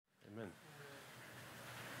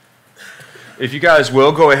If you guys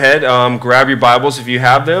will, go ahead, grab your Bibles if you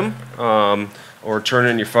have them, or turn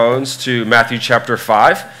in your phones to Matthew chapter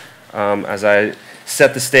 5. As I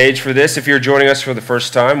set the stage for this, if you're joining us for the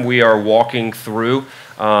first time, we are walking through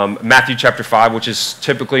Matthew chapter 5, which is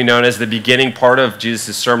typically known as the beginning part of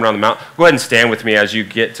Jesus' Sermon on the Mount. Go ahead and stand with me as you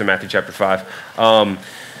get to Matthew chapter 5.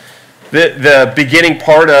 The beginning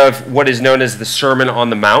part of what is known as the Sermon on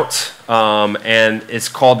the Mount, and it's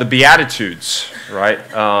called the Beattitudes,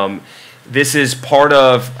 right? This is part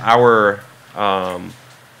of our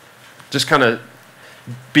just kind of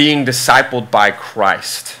being discipled by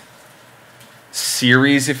Christ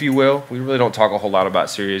series, if you will. We really don't talk a whole lot about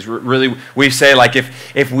series. Really, we say like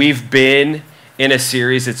if we've been in a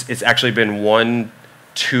series, it's actually been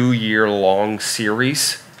 1-2 year long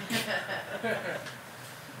series.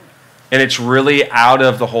 And it's really out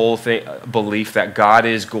of the whole thing, belief that God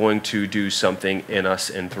is going to do something in us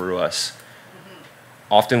and through us.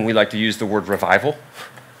 Often we like to use the word revival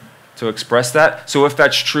to express that. So if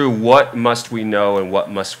that's true, what must we know and what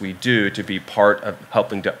must we do to be part of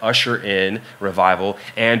helping to usher in revival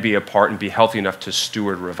and be a part and be healthy enough to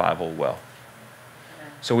steward revival well?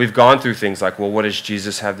 So we've gone through things like, well, what does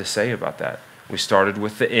Jesus have to say about that? We started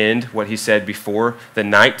with the end, what he said before the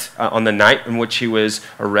night, on the night in which he was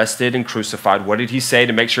arrested and crucified. What did he say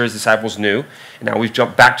to make sure his disciples knew? And now we've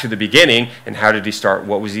jumped back to the beginning, and how did he start?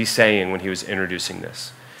 What was he saying when he was introducing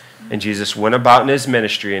this? And Jesus went about in his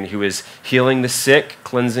ministry, and he was healing the sick,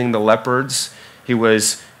 cleansing the lepers. He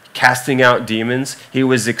was casting out demons. He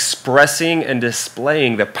was expressing and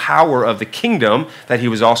displaying the power of the kingdom that he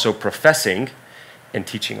was also professing and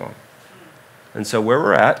teaching on. And so where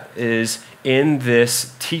we're at is in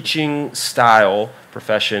this teaching style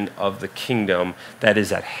profession of the kingdom that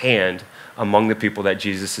is at hand among the people that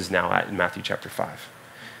Jesus is now at in Matthew chapter 5.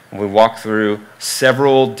 And we walk through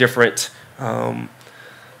several different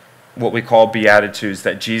what we call Beatitudes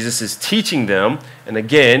that Jesus is teaching them. And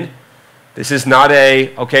again, this is not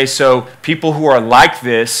okay, so people who are like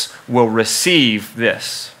this will receive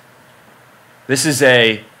this. This is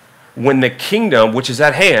when the kingdom, which is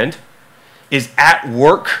at hand, is at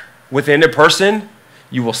work within a person,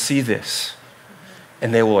 you will see this,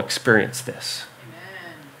 and they will experience this.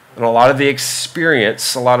 Amen. And a lot of the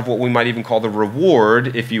experience, a lot of what we might even call the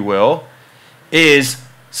reward, if you will, is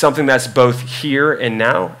something that's both here and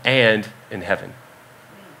now and in heaven.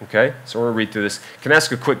 Okay? So we're going to read through this. Can I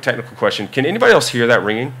ask a quick technical question? Can anybody else hear that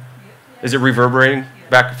ringing? Is it reverberating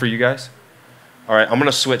back for you guys? All right, I'm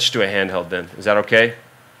going to switch to a handheld then. Is that okay?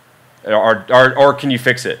 Or can you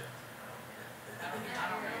fix it?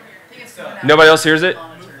 Nobody else hears it?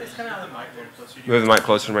 Move the mic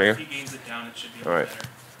closer to my ear. All right.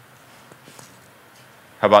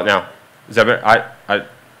 How about now? Is that better?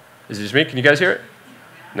 Is it just me? Can you guys hear it?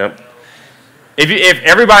 No. If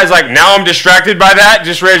everybody's like, now I'm distracted by that,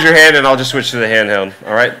 just raise your hand and I'll just switch to the handheld.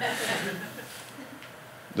 All right?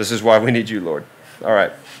 This is why we need you, Lord. All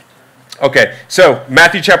right. Okay, so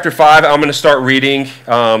Matthew chapter 5, I'm going to start reading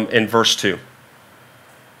in verse 2.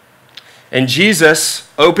 And Jesus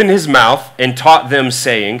opened his mouth and taught them,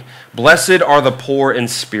 saying, Blessed are the poor in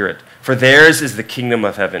spirit, for theirs is the kingdom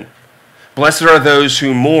of heaven. Blessed are those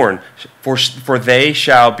who mourn, for they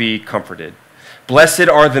shall be comforted. Blessed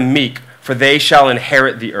are the meek, for they shall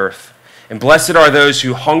inherit the earth. And blessed are those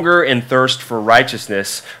who hunger and thirst for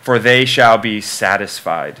righteousness, for they shall be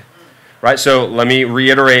satisfied. Right, so let me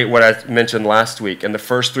reiterate what I mentioned last week. In the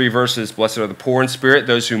first 3 verses, blessed are the poor in spirit,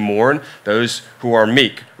 those who mourn, those who are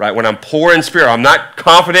meek. Right, when I'm poor in spirit, I'm not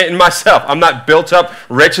confident in myself. I'm not built up,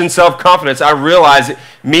 rich in self-confidence. I realize that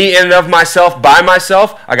me in and of myself, by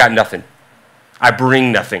myself, I got nothing. I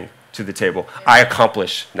bring nothing to the table. I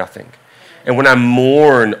accomplish nothing. And when I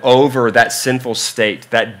mourn over that sinful state,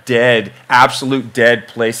 that dead, absolute dead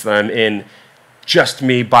place that I'm in, just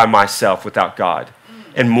me by myself without God,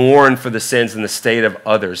 and mourn for the sins and the state of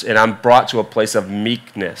others. And I'm brought to a place of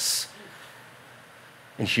meekness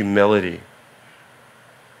and humility.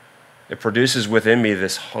 It produces within me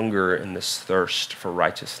this hunger and this thirst for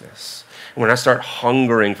righteousness. And when I start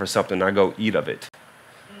hungering for something, I go eat of it.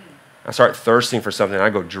 I start thirsting for something, I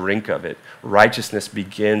go drink of it. Righteousness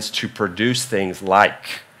begins to produce things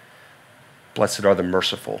like, blessed are the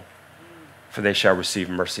merciful, for they shall receive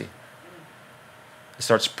mercy. It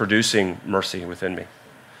starts producing mercy within me.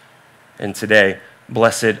 And today,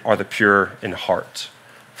 blessed are the pure in heart,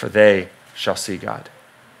 for they shall see God.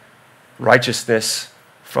 Righteousness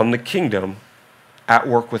from the kingdom at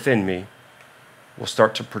work within me will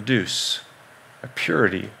start to produce a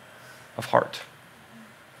purity of heart.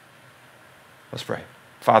 Let's pray.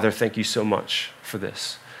 Father, thank you so much for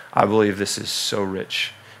this. I believe this is so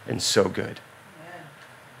rich and so good.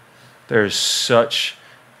 There's such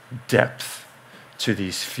depth to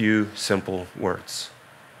these few simple words.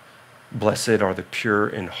 Blessed are the pure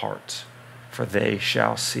in heart, for they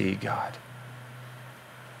shall see God.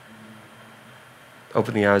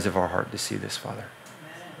 Open the eyes of our heart to see this, Father.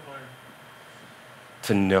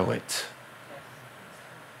 To know it,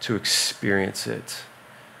 to experience it,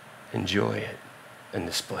 enjoy it, and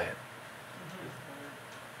display it.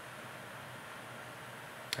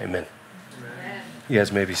 Amen. You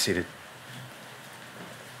guys may be seated.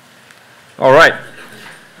 All right.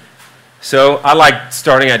 So I like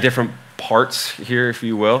starting at different parts here, if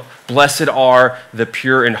you will. Blessed are the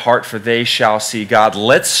pure in heart, for they shall see God.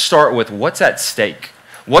 Let's start with what's at stake.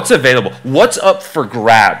 What's available? What's up for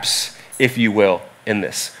grabs, if you will, in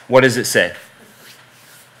this? What does it say?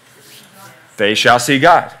 They shall see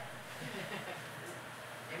God.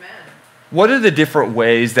 Amen. What are the different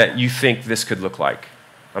ways that you think this could look like?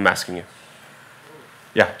 I'm asking you.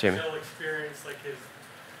 Yeah, Jamie. They'll experience like his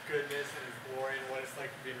goodness and his glory and what it's like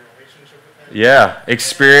to be in a relationship with him. Yeah,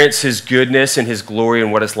 experience his goodness and his glory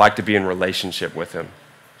and what it's like to be in relationship with him.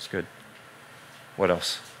 It's good. What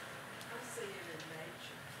else?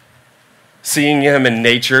 Seeing him in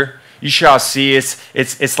nature. You shall see.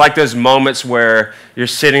 It's like those moments where you're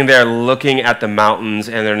sitting there looking at the mountains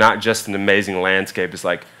and they're not just an amazing landscape. It's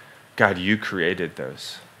like, God, you created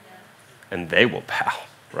those. And they will bow,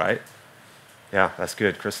 right? Yeah, that's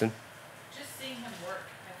good. Kristen? Just seeing him work.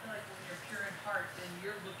 I feel like when you're pure in heart, then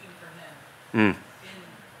you're looking for him in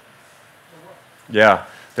the world. Yeah.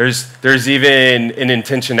 There's even an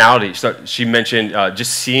intentionality. So she mentioned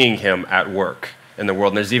just seeing him at work in the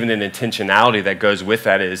world. And there's even an intentionality that goes with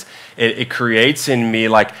that. Is it creates in me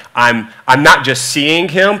like I'm not just seeing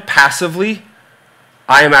him passively.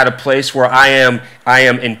 I am at a place where I am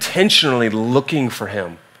intentionally looking for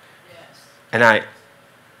him. Yes. And I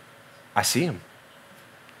see him.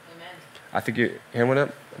 Amen. I think your hand went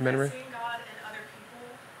up, Memory? Seeing God in other people,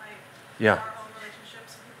 like Yeah. our own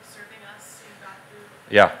relationships, people serving us, seeing God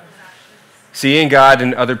through Yeah. people's actions. Seeing God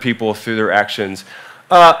and other people through their actions.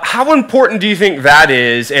 How important do you think that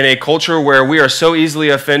is in a culture where we are so easily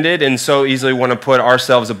offended and so easily want to put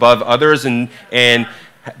ourselves above others and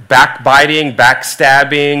backbiting,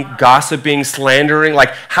 backstabbing, gossiping, slandering?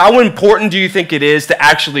 Like, how important do you think it is to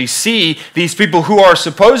actually see these people who are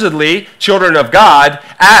supposedly children of God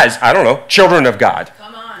as, I don't know, children of God,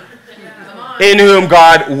 Come on. Come on. in whom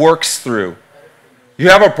God works through? You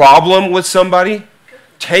have a problem with somebody?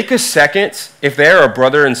 Take a second, if they're a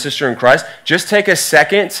brother and sister in Christ, just take a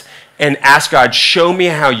second and ask God, show me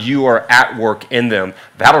how you are at work in them.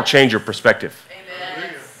 That'll change your perspective.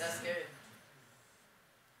 Amen. That's good.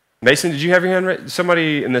 Mason, did you have your hand raised?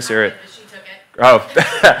 Somebody in this area. She took it. Oh,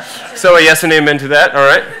 so a yes and amen to that. All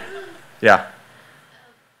right. Yeah.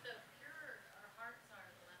 The purer our hearts are,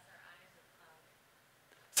 the less our eyes are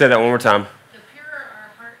clouded. Say that one more time. The purer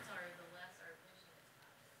our hearts are, the less our vision is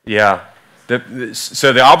clouded. Yeah.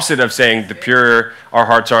 So the opposite of saying the purer our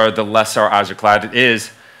hearts are, the less our eyes are clouded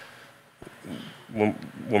is when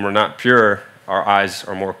we're not pure, our eyes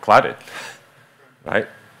are more clouded, right?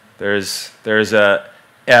 There's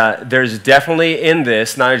definitely in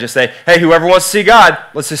this, not just say, hey, whoever wants to see God,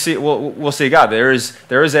 let's just see, we'll see God. There is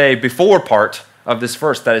a before part of this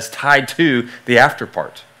verse that is tied to the after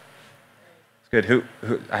part. It's good. Who?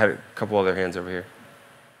 I had a couple other hands over here.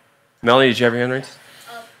 Melanie, did you have your hand raised?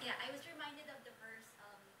 Yeah, I was reminded of the verse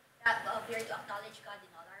that we are to acknowledge God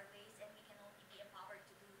in all our ways, and we can only be empowered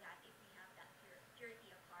to do that if we have that purity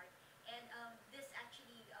of heart. And this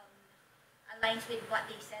actually aligns with what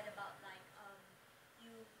they said about like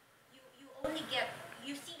you only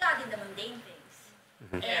you see God in the mundane things,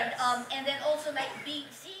 and then also like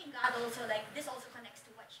seeing God also like this also connects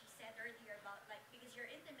to what she said earlier about like because you're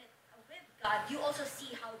intimate with God, you also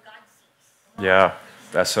see how God sees. Yeah,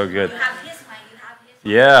 that's so good. You have His mind. You have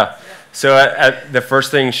His. Yeah. So the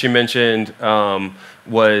first thing she mentioned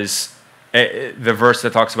was the verse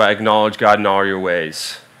that talks about acknowledge God in all your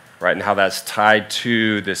ways, right? And how that's tied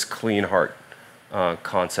to this clean heart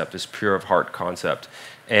concept, this pure of heart concept.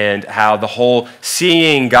 And how the whole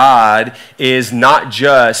seeing God is not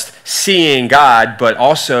just seeing God, but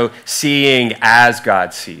also seeing as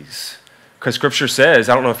God sees. Because Scripture says,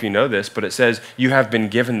 I don't know if you know this, but it says you have been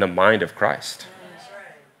given the mind of Christ.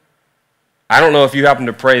 I don't know if you happen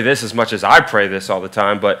to pray this as much as I pray this all the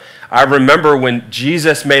time, but I remember when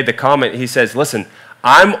Jesus made the comment, he says, listen,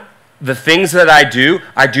 the things that I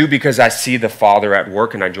do because I see the Father at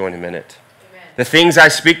work and I join him in it. Amen. The things I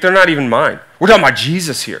speak, they're not even mine. We're talking about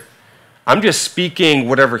Jesus here. I'm just speaking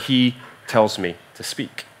whatever he tells me to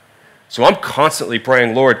speak. So I'm constantly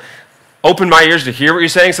praying, Lord, open my ears to hear what you're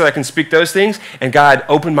saying so that I can speak those things. And God,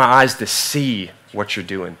 open my eyes to see what you're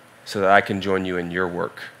doing so that I can join you in your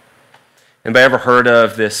work. Anybody ever heard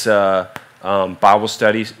of this Bible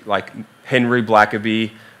study, like Henry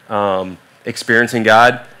Blackaby, Experiencing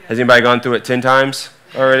God? Has anybody gone through it 10 times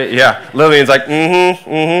already? Yeah. Lillian's like,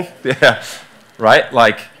 yeah. Right?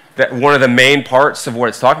 Like, that one of the main parts of what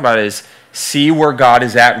it's talking about is see where God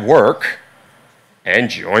is at work and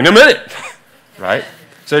join him in it. Right?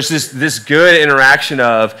 So it's this good interaction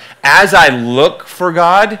of, as I look for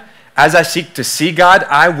God, as I seek to see God,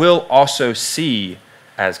 I will also see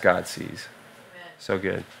as God sees. Amen. So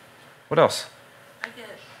good. What else? I get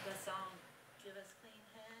the song, Give Us Clean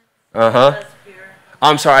Hands. Uh-huh. Give us pure.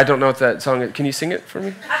 I'm sorry, I don't know what that song is. Can you sing it for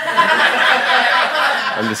me?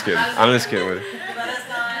 I'm just kidding. I'm just kidding with it. Let us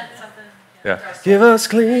not something. Yeah. Give us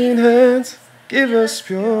clean hands. Give us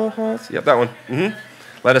pure hearts. Yep, that one. Mm-hmm.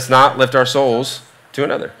 Let us not lift our souls to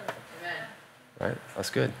another. Amen. Right? That's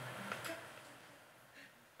good.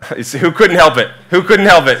 You see, who couldn't help it? Who couldn't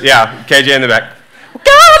help it? Yeah, KJ in the back.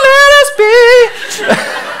 God, let us be.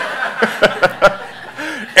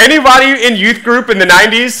 Anybody in youth group in the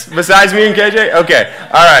 90s besides me and KJ? Okay.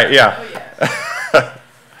 All right, yeah.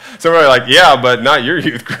 So we're like, yeah, but not your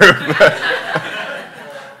youth group.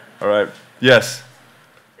 All right. Yes.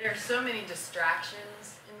 There are so many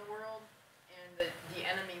distractions in the world, and the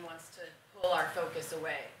enemy wants to pull our focus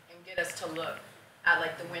away and get us to look at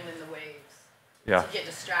like the wind and the waves. Yeah. To get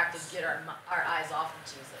distracted, get our eyes off of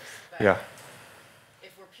Jesus. But Yeah.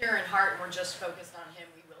 if we're pure in heart and we're just focused on him,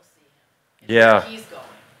 we will see him. And Yeah. where he's going.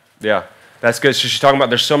 Yeah. That's good. So she's talking about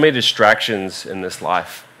there's so many distractions in this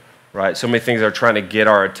life, right? So many things that are trying to get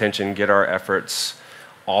our attention, get our efforts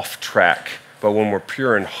off track. But when we're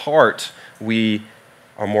pure in heart, we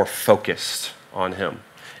are more focused on him.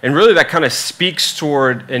 And really that kind of speaks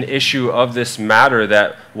toward an issue of this matter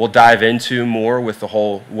that we'll dive into more with the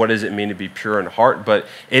whole, what does it mean to be pure in heart? But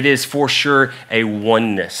it is for sure a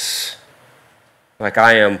oneness. Like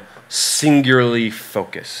I am singularly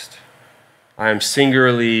focused. I am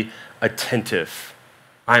singularly attentive.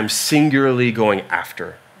 I am singularly going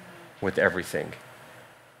after with everything.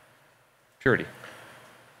 Purity.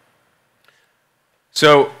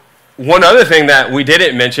 So one other thing that we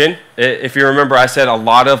didn't mention, if you remember, I said a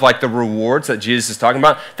lot of like the rewards that Jesus is talking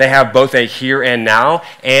about, they have both a here and now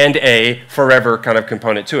and a forever kind of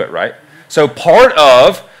component to it, right? So part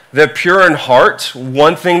of the pure in heart,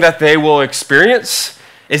 one thing that they will experience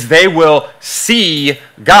is they will see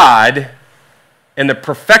God in the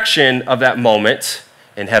perfection of that moment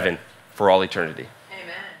in heaven for all eternity.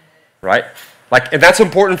 Amen. Right? Like, and that's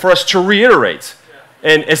important for us to reiterate.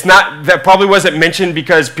 And it's not, that probably wasn't mentioned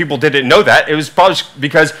because people didn't know that. It was probably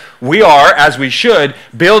because we are, as we should,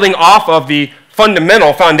 building off of the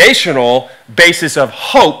fundamental, foundational basis of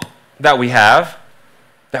hope that we have,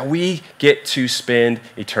 that we get to spend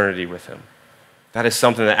eternity with him. That is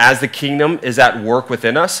something that as the kingdom is at work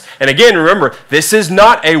within us, and again, remember, this is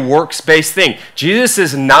not a works-based thing. Jesus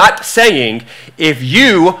is not saying, if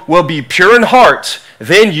you will be pure in heart,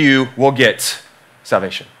 then you will get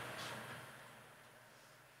salvation.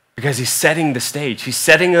 Because he's setting the stage. He's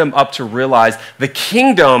setting them up to realize the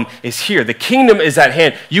kingdom is here. The kingdom is at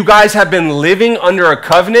hand. You guys have been living under a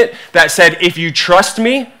covenant that said, if you trust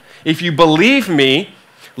me, if you believe me,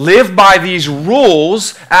 live by these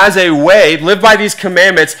rules as a way, live by these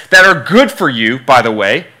commandments that are good for you, by the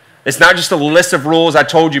way. It's not just a list of rules I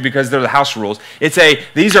told you because they're the house rules.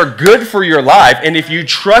 These are good for your life, and if you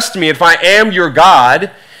trust me, if I am your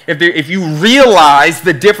God, if you realize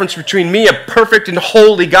the difference between me, a perfect and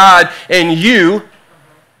holy God, and you,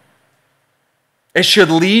 it should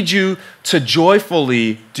lead you to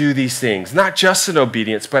joyfully do these things, not just in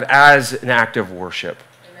obedience, but as an act of worship.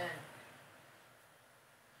 Amen.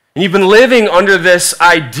 And you've been living under this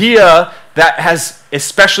idea that has,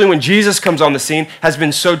 especially when Jesus comes on the scene, has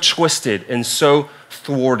been so twisted and so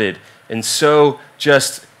thwarted and so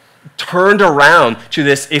just turned around to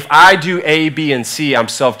this, if I do A, B, and C, I'm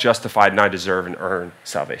self-justified and I deserve and earn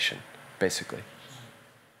salvation, basically.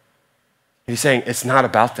 And he's saying it's not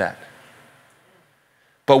about that.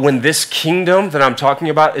 But when this kingdom that I'm talking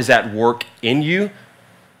about is at work in you,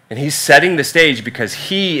 and he's setting the stage because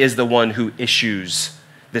he is the one who issues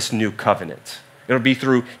this new covenant. It'll be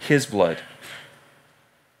through his blood,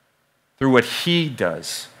 through what he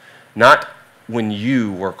does, not when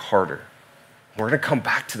you work harder. We're going to come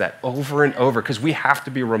back to that over and over because we have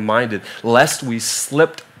to be reminded lest we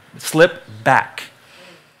slip back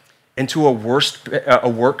into a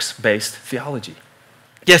works-based theology.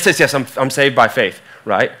 Yes, I'm saved by faith,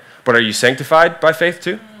 right? But are you sanctified by faith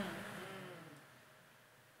too?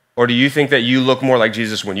 Or do you think that you look more like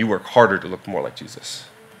Jesus when you work harder to look more like Jesus?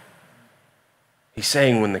 He's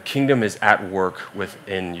saying when the kingdom is at work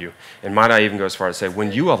within you, and might I even go as far as to say,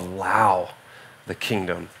 when you allow the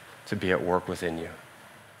kingdom to be at work within you,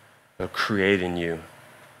 it'll create in you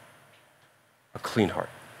a clean heart,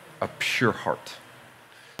 a pure heart.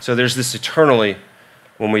 So there's this eternally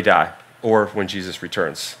when we die or when Jesus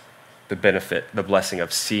returns, the benefit, the blessing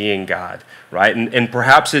of seeing God, right? And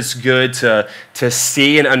perhaps it's good to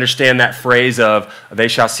see and understand that phrase of they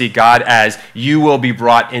shall see God as you will be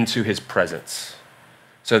brought into his presence.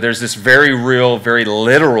 So there's this very real, very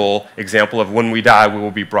literal example of when we die, we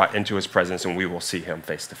will be brought into his presence and we will see him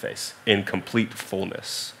face to face in complete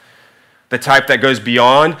fullness. The type that goes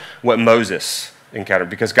beyond what Moses encountered,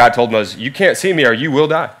 because God told Moses, you can't see me or you will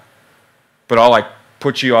die. But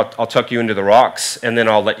I'll tuck you into the rocks and then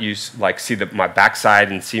I'll let you see my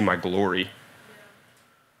backside and see my glory.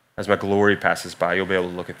 As my glory passes by, you'll be able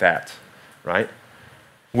to look at that, right?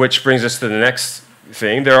 Which brings us to the next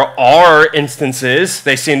thing. There are instances,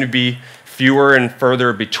 they seem to be fewer and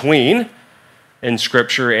further between in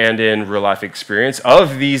Scripture and in real life experience,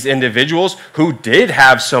 of these individuals who did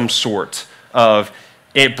have some sort of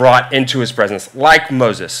it brought into his presence, like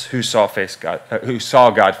Moses, who saw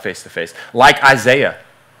God face to face, like Isaiah,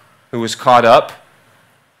 who was caught up,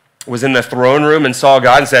 was in the throne room and saw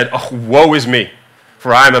God and said, "Oh, woe is me,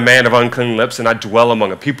 for I am a man of unclean lips, and I dwell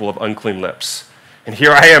among a people of unclean lips. And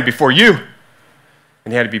here I am before you."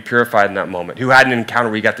 And he had to be purified in that moment. Who had an encounter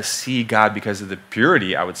where he got to see God because of the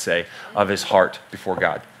purity, I would say, of his heart before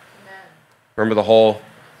God. Amen. Remember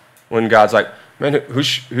when God's like, man, who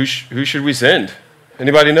should we send?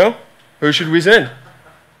 Anybody know? Who should we send?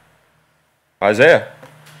 Isaiah.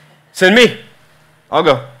 Send me. I'll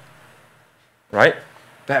go. Right?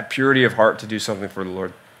 That purity of heart to do something for the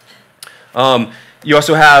Lord. You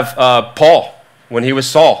also have Paul, when he was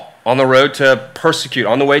Saul, on the road to persecute,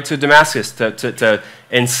 on the way to Damascus to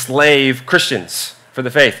enslave Christians for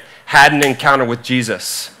the faith, had an encounter with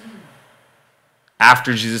Jesus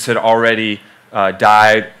after Jesus had already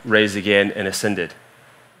died, raised again, and ascended.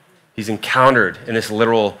 He's encountered in this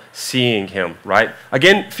literal seeing him, right?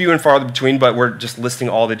 Again, few and far between, but we're just listing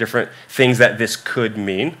all the different things that this could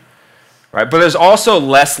mean, right? But there's also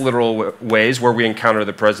less literal ways where we encounter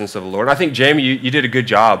the presence of the Lord. And I think, Jamie, you did a good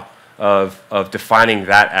job of defining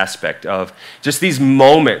that aspect of just these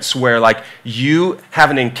moments where you have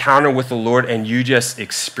an encounter with the Lord and you just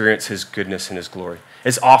experience his goodness and his glory.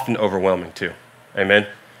 It's often overwhelming too. Amen?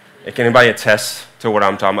 Can anybody attest to what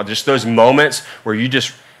I'm talking about? Just those moments where you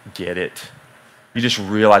just get it. You just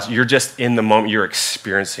realize you're just in the moment, you're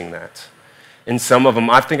experiencing that. And some of them,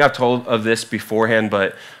 I think I've told of this beforehand,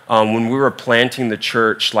 but when we were planting the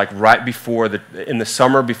church, right before in the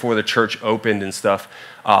summer before the church opened and stuff,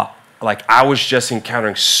 I was just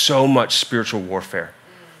encountering so much spiritual warfare,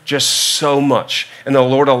 just so much. And the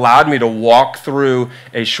Lord allowed me to walk through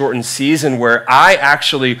a shortened season where I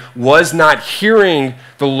actually was not hearing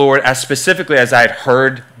the Lord as specifically as I had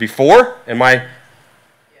heard before in my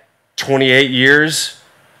 28 years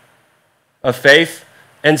of faith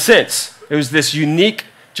and since. It was this unique,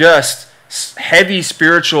 just heavy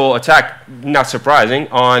spiritual attack, not surprising,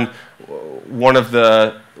 on one of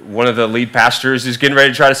the lead pastors who's getting ready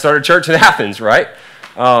to try to start a church in Athens, right?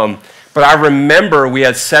 But I remember we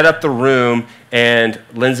had set up the room, and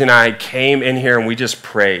Lindsay and I came in here, and we just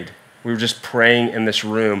prayed. We were just praying in this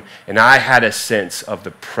room, and I had a sense of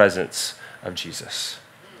the presence of Jesus.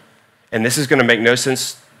 And this is going to make no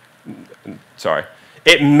sense. Sorry.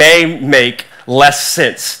 It may make less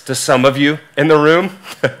sense to some of you in the room,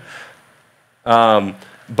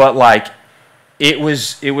 but it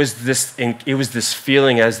was this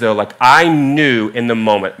feeling as though I knew in the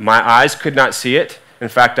moment. My eyes could not see it. In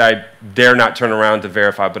fact, I dare not turn around to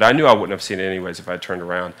verify, but I knew I wouldn't have seen it anyways if I turned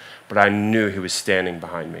around. But I knew he was standing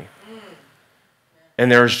behind me.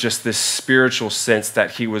 And there was just this spiritual sense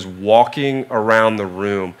that he was walking around the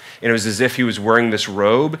room. And it was as if he was wearing this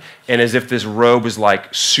robe, and as if this robe was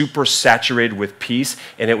super saturated with peace,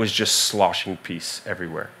 and it was just sloshing peace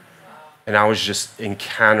everywhere. And I was just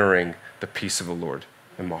encountering the peace of the Lord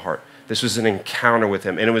in my heart. This was an encounter with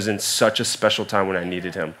him, and it was in such a special time when I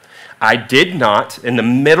needed him. I did not, in the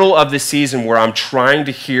middle of the season where I'm trying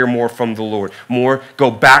to hear more from the Lord, go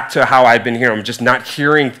back to how I've been hearing. I'm just not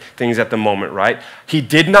hearing things at the moment, right? He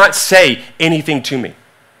did not say anything to me.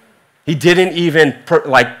 He didn't even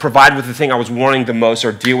provide with the thing I was wanting the most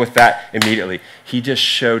or deal with that immediately. He just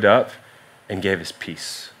showed up and gave his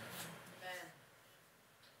peace.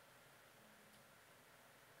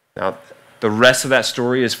 Now, the rest of that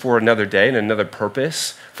story is for another day and another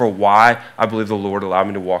purpose for why I believe the Lord allowed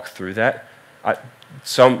me to walk through that.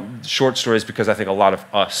 some short stories because I think a lot of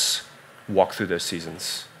us walk through those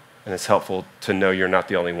seasons. And it's helpful to know you're not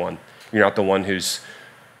the only one. You're not the one who's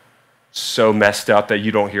so messed up that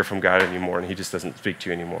you don't hear from God anymore and he just doesn't speak to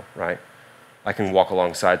you anymore, right? I can walk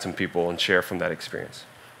alongside some people and share from that experience.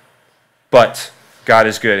 But God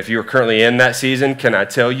is good. If you are currently in that season, can I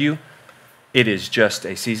tell you, it is just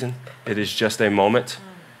a season. It is just a moment.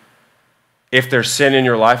 If there's sin in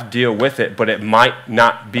your life, deal with it, but it might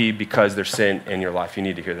not be because there's sin in your life. You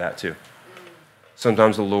need to hear that too.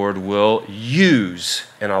 Sometimes the Lord will use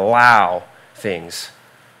and allow things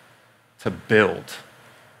to build.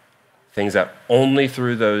 Things that only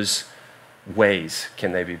through those ways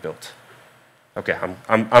can they be built. Okay,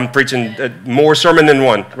 I'm preaching more sermon than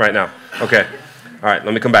one right now. Okay, all right,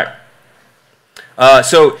 let me come back.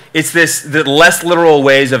 So it's the less literal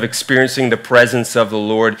ways of experiencing the presence of the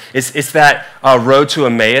Lord. It's that road to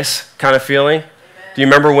Emmaus kind of feeling. Amen. Do you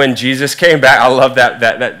remember when Jesus came back? I love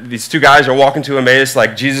that these two guys are walking to Emmaus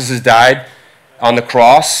like Jesus has died on the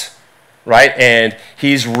cross, right? And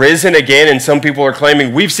he's risen again, and some people are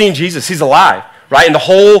claiming, we've seen Jesus, he's alive, right? And the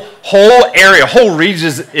whole area, whole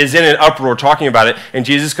region is in an uproar talking about it. And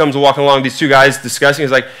Jesus comes walking along, these two guys discussing.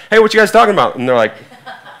 He's like, hey, what you guys talking about? And they're like,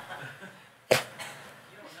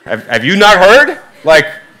 have you not heard? Like,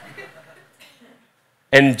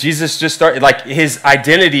 and Jesus just started, like, his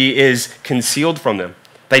identity is concealed from them.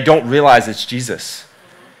 They don't realize it's Jesus.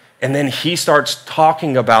 And then he starts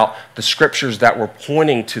talking about the scriptures that were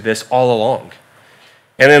pointing to this all along.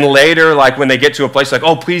 And then later, like when they get to a place like,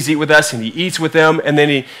 oh, please eat with us, and he eats with them, and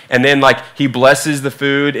then like he blesses the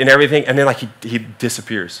food and everything, and then like he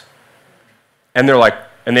disappears. And they're like,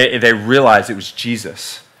 and they realize it was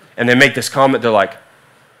Jesus. And they make this comment, they're like,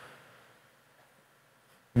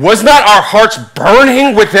 was not our hearts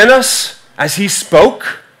burning within us as he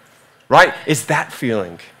spoke? Right? It's that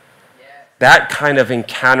feeling. That kind of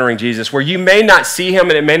encountering Jesus, where you may not see him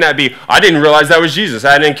and it may not be, I didn't realize that was Jesus.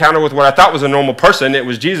 I had an encounter with what I thought was a normal person. It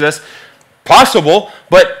was Jesus. Possible,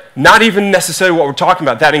 but not even necessarily what we're talking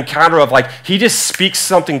about. That encounter of like, he just speaks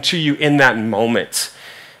something to you in that moment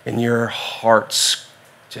and your hearts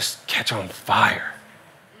just catch on fire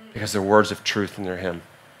because they're words of truth and they're him.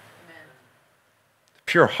 The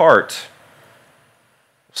pure heart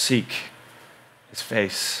will seek his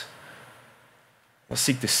face. Will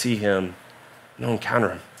seek to see him. No encounter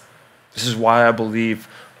him. This is why I believe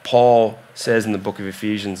Paul says in the book of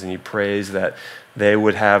Ephesians, and he prays that they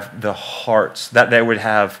would have the hearts, that they would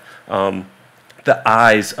have the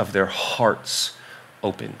eyes of their hearts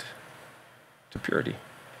opened to purity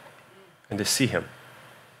and to see him.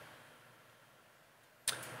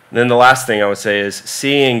 And then the last thing I would say is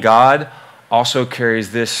seeing God also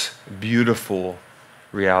carries this beautiful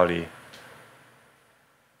reality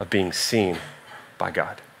of being seen by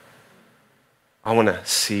God. I want to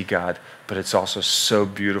see God, but it's also so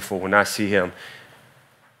beautiful when I see him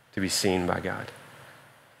to be seen by God.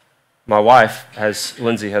 My wife,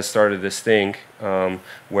 Lindsay, has started this thing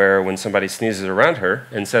where when somebody sneezes around her,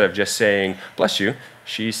 instead of just saying, bless you,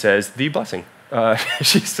 she says the blessing.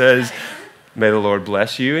 She says, may the Lord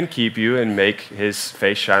bless you and keep you and make his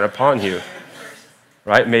face shine upon you.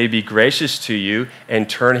 Right? May he be gracious to you and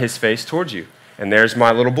turn his face towards you. And there's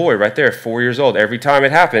my little boy right there, 4 years old. Every time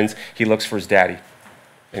it happens, he looks for his daddy.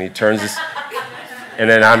 And he turns his, and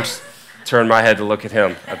then I'm turn my head to look at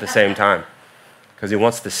him at the same time. Because he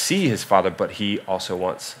wants to see his father, but he also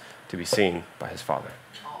wants to be seen by his father.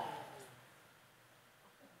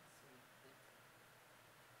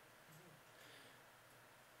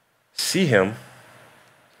 See him,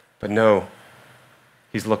 but know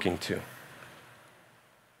he's looking to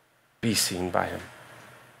be seen by him.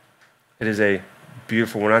 It is a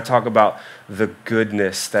beautiful, when I talk about the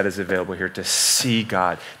goodness that is available here, to see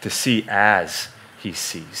God, to see as he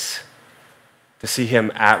sees, to see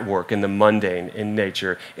him at work in the mundane, in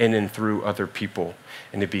nature, in and through other people,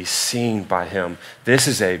 and to be seen by him. This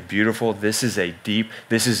is a beautiful, this is a deep,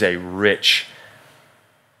 this is a rich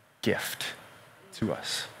gift to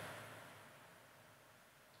us.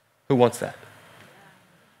 Who wants that?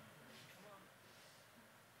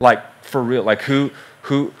 Like, for real, like who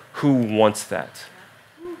wants that?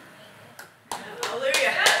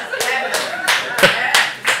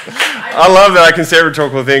 I love that I can say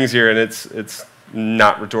rhetorical things here, and it's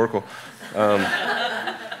not rhetorical.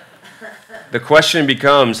 The question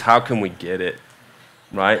becomes, how can we get it,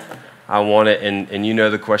 right? I want it, and you know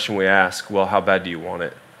the question we ask, well, how bad do you want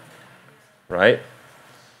it, right?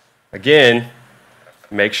 Again,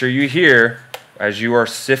 make sure you hear, as we're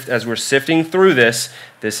sifting through this,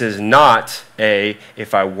 this is not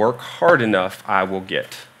if I work hard enough, I will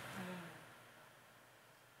get.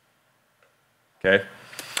 Okay?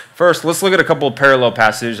 First, let's look at a couple of parallel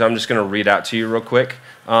passages I'm just going to read out to you real quick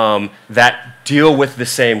that deal with the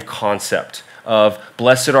same concept of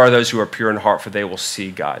blessed are those who are pure in heart, for they will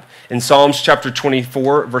see God. In Psalms chapter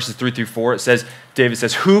 24, verses 3 through 4, David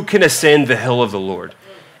says, who can ascend the hill of the Lord?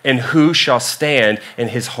 And who shall stand in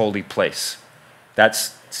his holy place?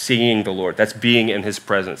 That's seeing the Lord. That's being in his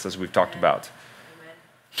presence, as we've talked about.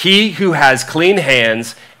 He who has clean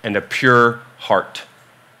hands and a pure heart,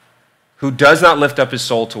 who does not lift up his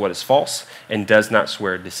soul to what is false and does not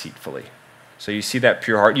swear deceitfully. So you see that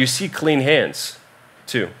pure heart. You see clean hands,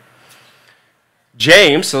 too.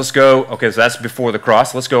 James, so let's go, okay, so that's before the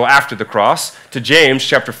cross. Let's go after the cross to James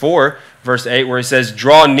chapter 4, verse 8, where he says,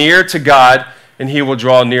 draw near to God, and he will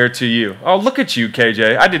draw near to you. Oh, look at you,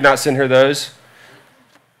 KJ. I did not send her those.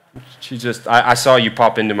 I saw you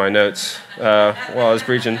pop into my notes while I was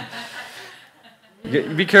preaching.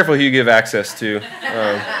 Be careful who you give access to.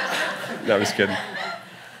 No, I'm just kidding.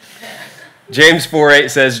 James 4:8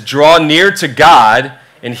 says, draw near to God,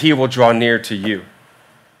 and he will draw near to you.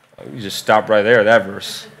 You just stop right there, that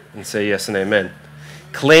verse, and say yes and amen.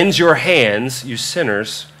 Cleanse your hands, you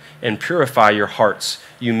sinners, and purify your hearts,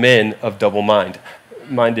 you men of double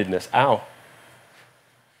mindedness. Ow.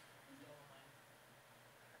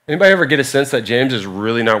 Anybody ever get a sense that James is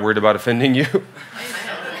really not worried about offending you?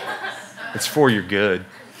 It's for your good.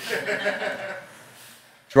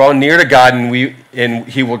 Draw near to God, and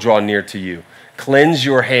he will draw near to you. Cleanse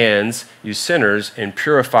your hands, you sinners, and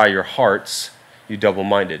purify your hearts, you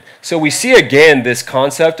double-minded. So we see again this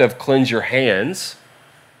concept of cleanse your hands,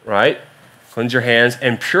 right? Cleanse your hands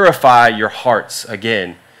and purify your hearts,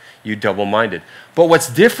 again, you double-minded. But what's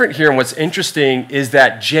different here and what's interesting is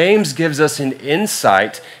that James gives us an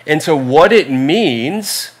insight into what it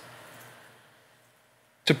means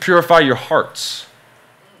to purify your hearts.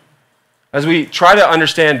 As we try to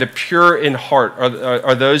understand the pure in heart,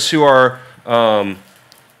 are those who are,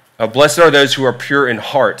 blessed are those who are pure in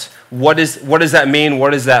heart. What does that mean?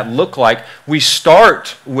 What does that look like? We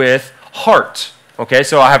start with heart. Okay,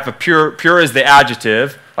 so I have a pure is the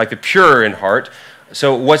adjective, like the pure in heart.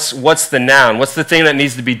 So what's the noun? What's the thing that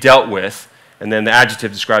needs to be dealt with? And then the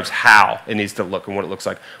adjective describes how it needs to look and what it looks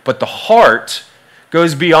like. But the heart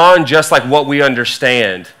goes beyond just like what we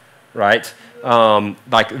understand, right?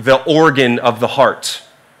 Like the organ of the heart.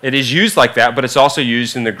 It is used like that, but it's also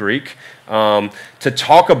used in the Greek to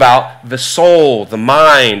talk about the soul, the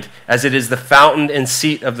mind, as it is the fountain and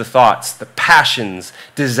seat of the thoughts, the passions,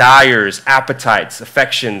 desires, appetites,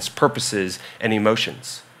 affections, purposes, and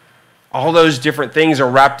emotions. All those different things are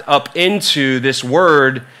wrapped up into this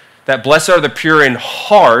word that blessed are the pure in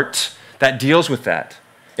heart that deals with that.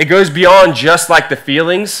 It goes beyond just like the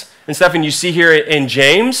feelings and stuff. And you see here in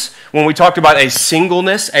James, when we talked about a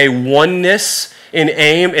singleness, a oneness in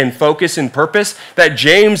aim and focus and purpose, that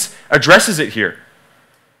James addresses it here.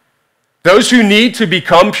 Those who need to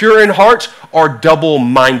become pure in heart are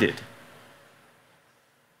double-minded.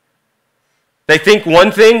 They think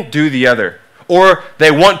one thing, do the other. Or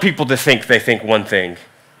they want people to think they think one thing,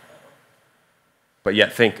 but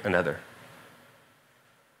yet think another.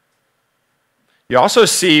 You also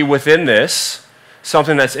see within this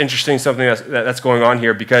something that's interesting, something that's going on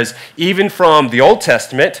here, because even from the Old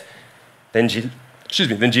Testament, then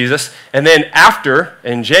Jesus, and then after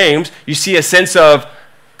in James, you see a sense of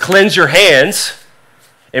cleanse your hands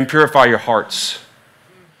and purify your hearts.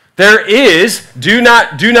 There is, do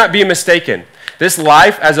not be mistaken. This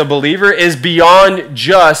life as a believer is beyond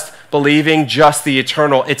just believing just the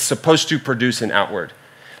eternal. It's supposed to produce an outward.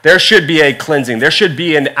 There should be a cleansing. There should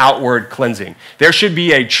be an outward cleansing. There should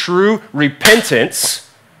be a true repentance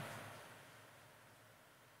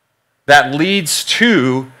that leads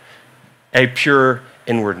to a pure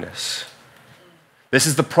inwardness. This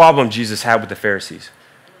is the problem Jesus had with the Pharisees.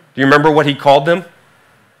 Do you remember what he called them?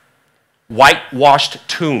 Whitewashed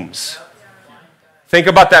tombs. Think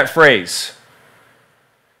about that phrase.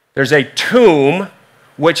 There's a tomb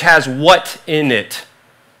which has what in it?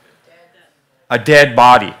 A dead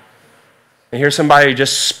body. And here's somebody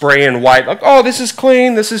just spraying white, like, oh, this is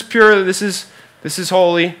clean, this is pure, this is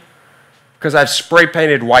holy, because I've spray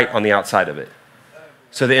painted white on the outside of it.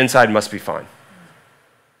 So the inside must be fine.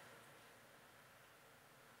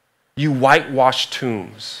 You whitewash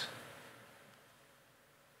tombs.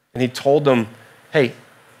 And he told them, hey,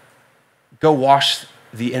 go wash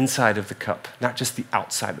the inside of the cup, not just the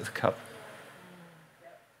outside of the cup.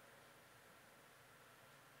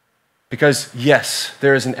 Because, yes,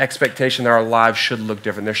 there is an expectation that our lives should look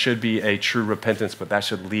different. There should be a true repentance, but that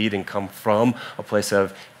should lead and come from a place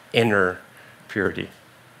of inner purity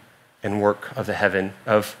and work of the heaven,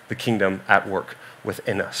 of the kingdom at work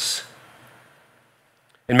within us.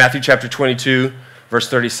 In Matthew chapter 22, verse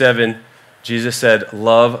 37, Jesus said,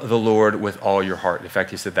 love the Lord with all your heart. In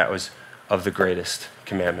fact, he said that was of the greatest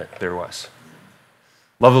commandment there was.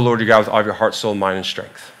 Love the Lord your God with all of your heart, soul, mind, and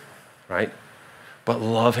strength, right? But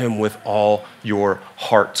love him with all your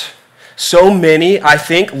heart. So many, I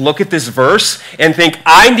think, look at this verse and think,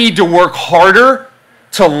 I need to work harder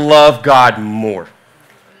to love God more.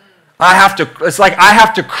 It's like I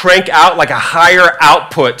have to crank out like a higher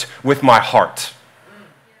output with my heart.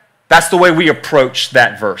 That's the way we approach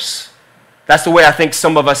that verse. That's the way I think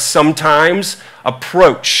some of us sometimes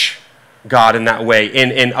approach God in that way.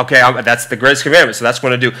 That's the greatest commandment, so that's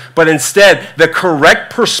what I'm going to do. But instead, the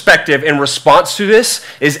correct perspective in response to this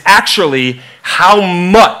is actually how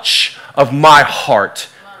much of my heart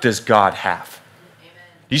does God have? Amen.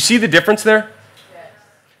 You see the difference there? Yes.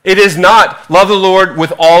 It is not love the Lord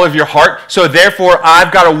with all of your heart, so therefore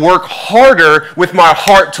I've got to work harder with my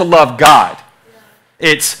heart to love God.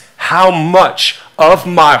 Yeah. It's how much of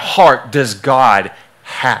my heart does God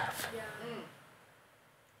have?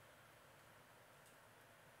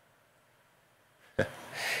 Yeah.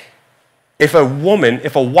 If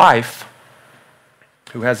a wife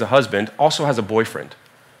who has a husband also has a boyfriend,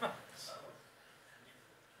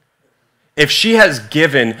 if she has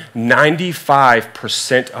given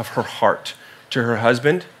 95% of her heart to her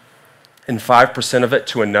husband and 5% of it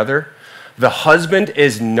to another, the husband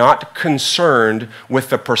is not concerned with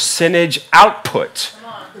the percentage output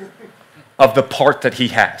of the part that he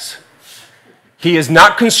has. He is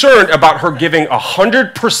not concerned about her giving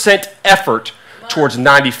 100% effort towards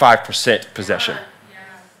 95% possession.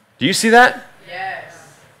 Do you see that? Yes.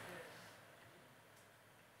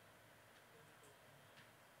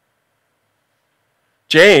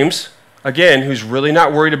 James, again, who's really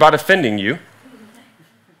not worried about offending you,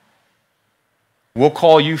 will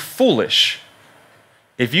call you foolish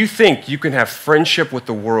if you think you can have friendship with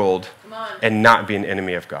the world and not be an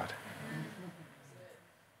enemy of God.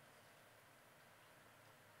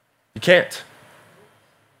 You can't.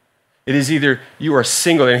 It is either you are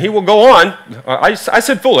single, and he will go on. I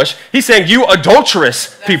said foolish. He's saying you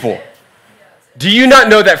adulterous people. Do you not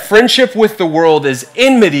know that friendship with the world is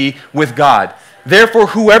enmity with God? Therefore,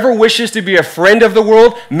 whoever wishes to be a friend of the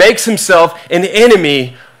world makes himself an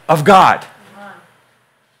enemy of God.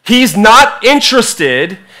 He's not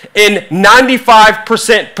interested in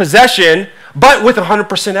 95% possession, but with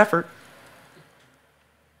 100% effort.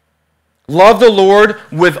 Love the Lord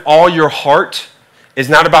with all your heart is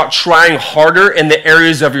not about trying harder in the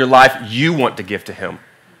areas of your life you want to give to him.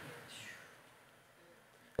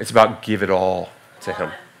 It's about give it all to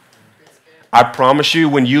him. I promise you,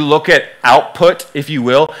 when you look at output, if you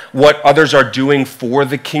will, what others are doing for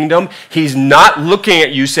the kingdom, he's not looking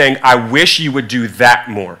at you saying, I wish you would do that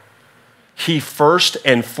more. He first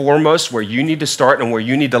and foremost, where you need to start and where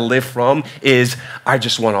you need to live from is, I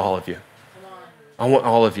just want all of you. I want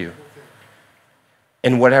all of you.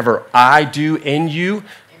 And whatever I do in you,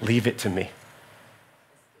 leave it to me.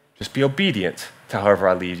 Just be obedient to however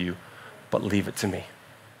I lead you, but leave it to me.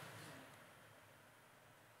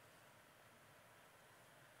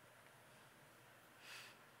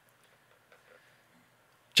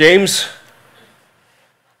 James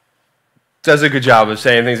does a good job of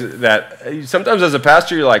saying things that sometimes as a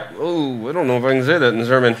pastor you're like, oh, I don't know if I can say that in the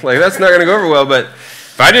sermon. Like, that's not going to go over well, but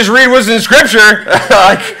if I just read what's in Scripture,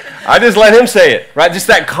 I just let him say it, right? Just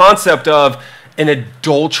that concept of an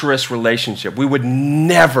adulterous relationship. We would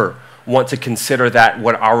never want to consider that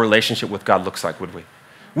what our relationship with God looks like, would we?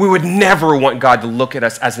 We would never want God to look at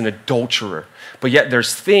us as an adulterer. But yet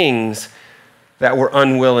there's things that we're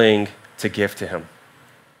unwilling to give to him.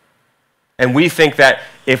 And we think that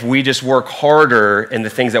if we just work harder in the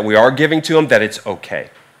things that we are giving to him, that it's okay.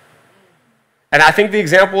 And I think the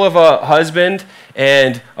example of a husband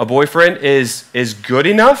and a boyfriend is good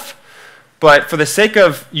enough. But for the sake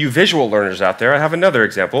of you visual learners out there, I have another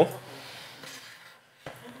example.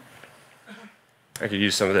 I could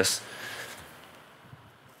use some of this.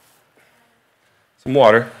 Some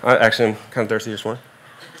water. Actually, I'm kind of thirsty this morning.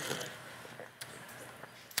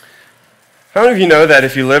 How many of you know that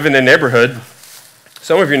if you live in a neighborhood,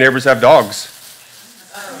 some of your neighbors have dogs?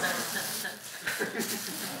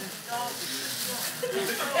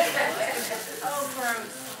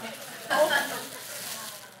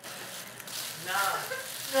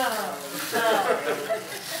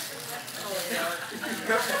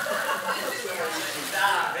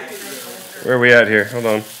 Where are we at here? Hold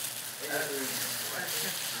on.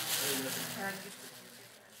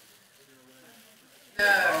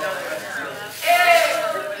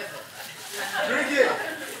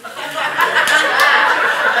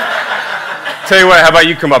 Tell you what, how about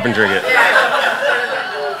you come up and drink it?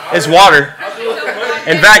 It's water.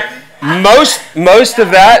 In fact, most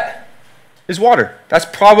of that is water. That's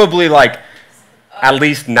probably like at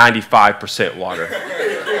least 95% water.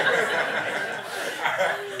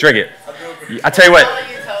 Drink it. I tell you what,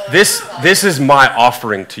 this is my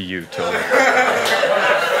offering to you, Tilly.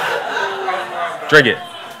 Drink it.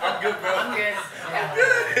 I'm good.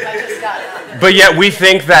 I just got it. But yet we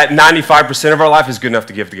think that 95% of our life is good enough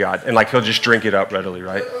to give to God. And like he'll just drink it up readily,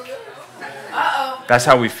 right? Uh-oh. That's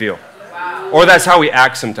how we feel. Wow. Or that's how we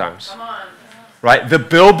act sometimes. Come on. Right? The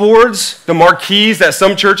billboards, the marquees that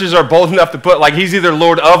some churches are bold enough to put, like he's either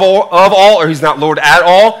Lord of all or he's not Lord at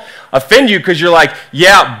all, offend you because you're like,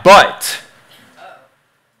 yeah, but.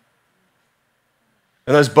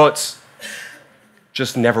 And those buts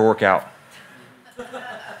just never work out.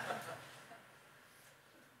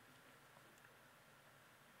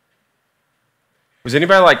 Was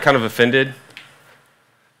anybody like kind of offended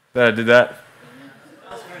that I did that?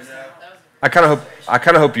 I kind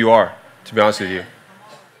of hope you are, to be honest with you,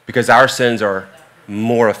 because our sins are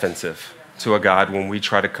more offensive to a God when we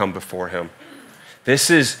try to come before him.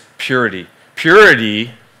 This is purity.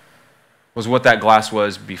 Purity was what that glass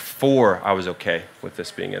was before I was okay with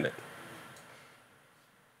this being in it.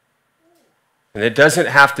 And it doesn't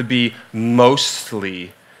have to be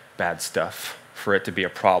mostly bad stuff for it to be a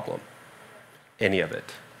problem. Any of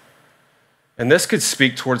it. And this could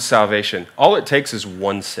speak towards salvation. All it takes is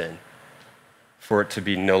one sin for it to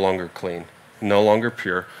be no longer clean, no longer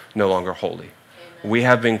pure, no longer holy. Amen. We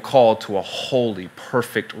have been called to a holy,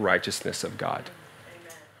 perfect righteousness of God.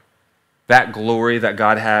 Amen. That glory that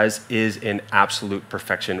God has is in absolute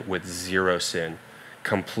perfection with zero sin,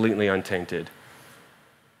 completely untainted.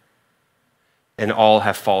 And all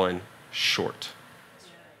have fallen short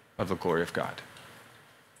of the glory of God.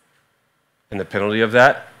 And the penalty of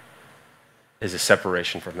that is a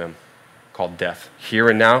separation from him called death. Here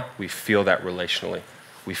and now, we feel that relationally.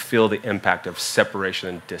 We feel the impact of separation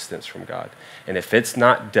and distance from God. And if it's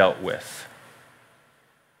not dealt with,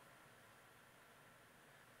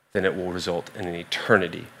 then it will result in an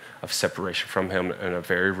eternity of separation from him in a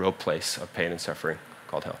very real place of pain and suffering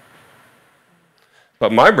called hell.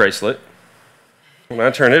 But my bracelet, when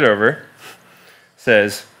I turn it over,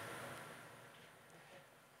 says,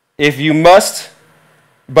 you must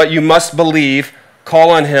believe,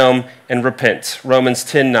 call on him, and repent. Romans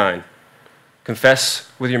 10:9.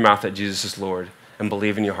 Confess with your mouth that Jesus is Lord and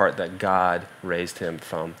believe in your heart that God raised him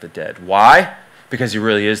from the dead. Why? Because he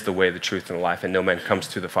really is the way, the truth, and the life, and no man comes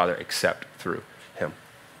to the Father except through him.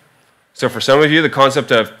 So for some of you, the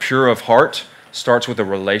concept of pure of heart starts with a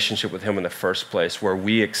relationship with him in the first place, where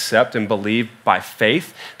we accept and believe by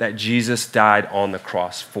faith that Jesus died on the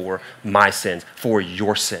cross for my sins, for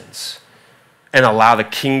your sins, and allow the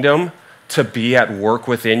kingdom to be at work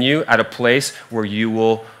within you at a place where you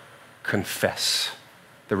will confess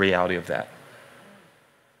the reality of that.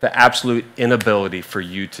 The absolute inability for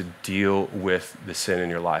you to deal with the sin in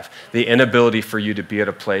your life. The inability for you to be at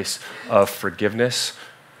a place of forgiveness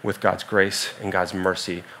with God's grace and God's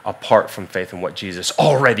mercy apart from faith in what Jesus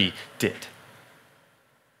already did.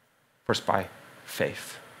 First, by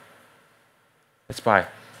faith. It's by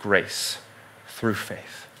grace through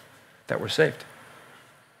faith that we're saved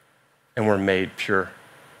and we're made pure.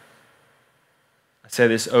 I say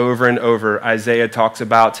this over and over. Isaiah talks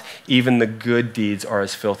about even the good deeds are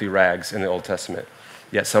as filthy rags in the Old Testament.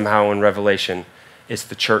 Yet somehow in Revelation, it's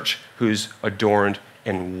the church who's adorned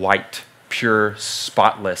in white, pure,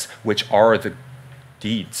 spotless, which are the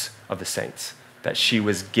deeds of the saints that she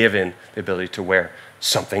was given the ability to wear.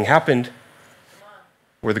 Something happened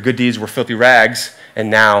where the good deeds were filthy rags, and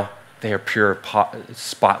now they are pure,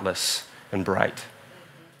 spotless, and bright.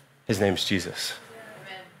 His name's Jesus.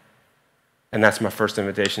 Amen. And that's my first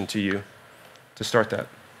invitation to you to start that.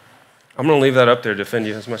 I'm going to leave that up there to defend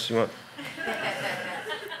you as much as you want.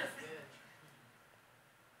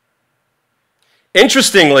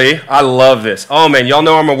 Interestingly, I love this. Oh man, y'all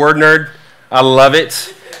know I'm a word nerd. I love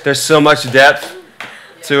it. There's so much depth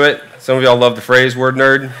to it. Some of y'all love the phrase word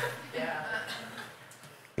nerd. Yeah.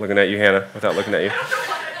 Looking at you, Hannah, without looking at you.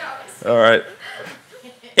 All right.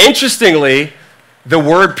 Interestingly, the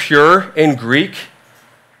word pure in Greek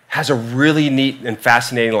has a really neat and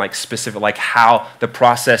fascinating, specific, how the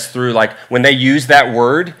process through, when they use that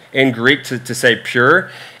word in Greek to say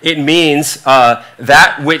pure, it means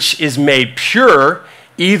that which is made pure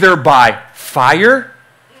either by fire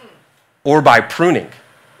or by pruning.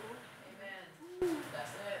 Amen.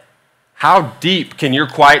 That's it. How deep can your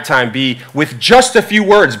quiet time be with just a few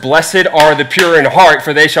words? Blessed are the pure in heart,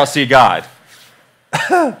 for they shall see God.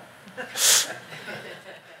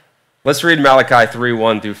 Let's read Malachi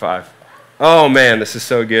 3:1-5. Oh, man, this is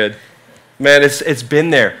so good. Man, it's been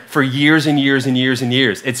there for years and years and years and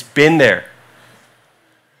years. It's been there.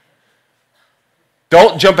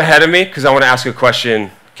 Don't jump ahead of me because I want to ask you a question,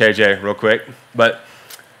 KJ, real quick. But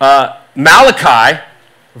Malachi,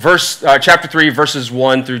 chapter 3, verses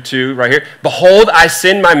 1 through 2, right here. Behold, I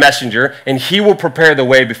send my messenger, and he will prepare the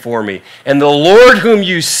way before me. And the Lord whom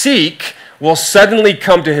you seek will suddenly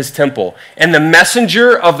come to his temple. And the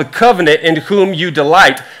messenger of the covenant in whom you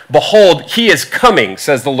delight, behold, he is coming,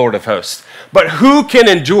 says the Lord of hosts. But who can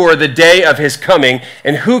endure the day of his coming,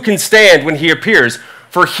 and who can stand when he appears?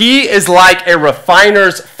 For he is like a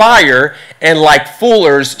refiner's fire and like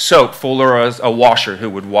fuller's soap. Fuller is a washer who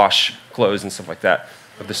would wash clothes and stuff like that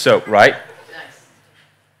with the soap, right? Nice.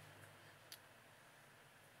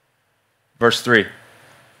 Verse 3.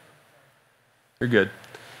 You're good.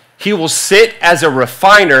 He will sit as a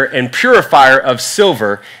refiner and purifier of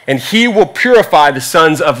silver, and he will purify the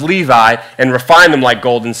sons of Levi and refine them like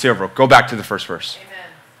gold and silver. Go back to the first verse. Amen.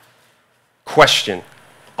 Question.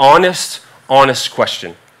 Honest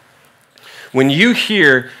question. When you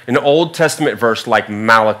hear an Old Testament verse like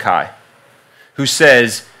Malachi, who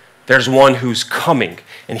says, there's one who's coming,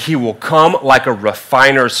 and he will come like a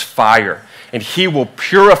refiner's fire, and he will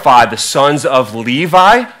purify the sons of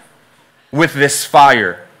Levi with this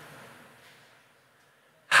fire.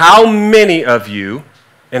 How many of you,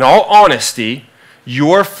 in all honesty,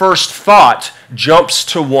 your first thought jumps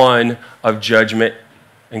to one of judgment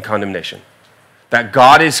and condemnation? That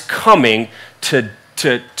God is coming to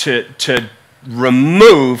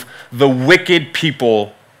remove the wicked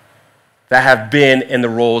people that have been in the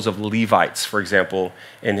roles of Levites, for example,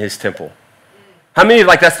 in his temple. How many,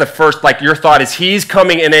 like that's the first, like your thought is he's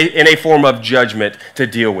coming in a form of judgment to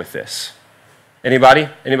deal with this? Anybody?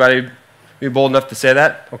 Anybody be bold enough to say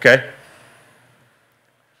that? Okay.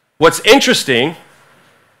 What's interesting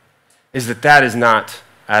is that is not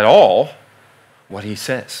at all what he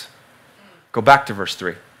says. Go back to verse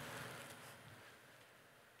 3.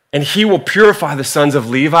 And he will purify the sons of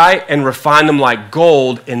Levi and refine them like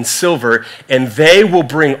gold and silver, and they will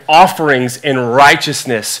bring offerings in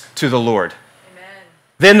righteousness to the Lord. Amen.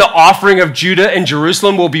 Then the offering of Judah and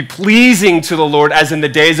Jerusalem will be pleasing to the Lord as in the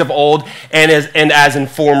days of old and as in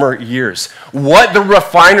former years. What the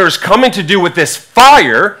refiner is coming to do with this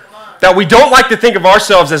fire that we don't like to think of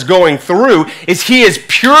ourselves as going through is he is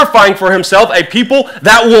purifying for himself a people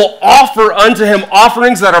that will offer unto him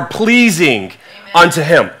offerings that are pleasing unto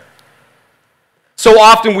him. So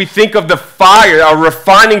often we think of the fire, a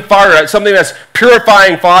refining fire, something that's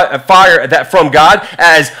purifying fire that from God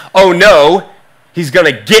as, oh no, he's going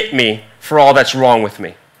to get me for all that's wrong with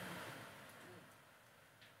me.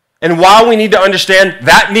 And while we need to understand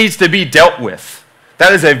that needs to be dealt with,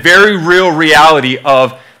 that is a very real reality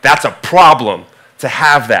of that's a problem to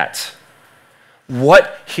have that.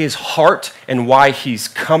 What his heart and why he's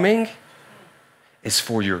coming is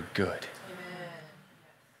for your good.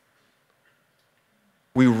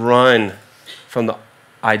 We run from the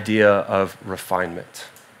idea of refinement.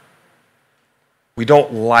 We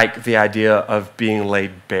don't like the idea of being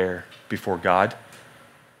laid bare before God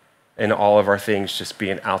and all of our things just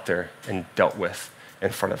being out there and dealt with in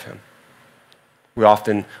front of him. We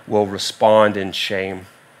often will respond in shame.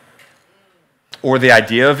 Or the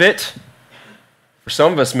idea of it, for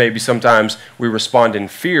some of us maybe sometimes we respond in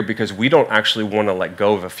fear because we don't actually want to let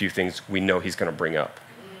go of a few things we know he's going to bring up.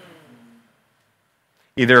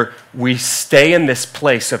 Either we stay in this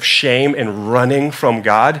place of shame and running from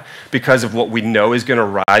God because of what we know is going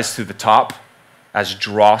to rise to the top, as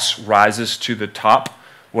dross rises to the top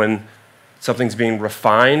when something's being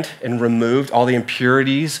refined and removed, all the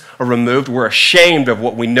impurities are removed. We're ashamed of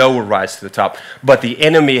what we know will rise to the top. But the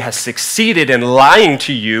enemy has succeeded in lying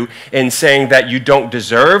to you and saying that you don't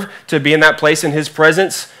deserve to be in that place in his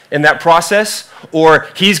presence in that process, or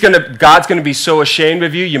God's going to be so ashamed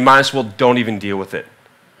of you, you might as well don't even deal with it.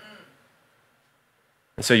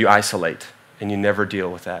 And so you isolate, and you never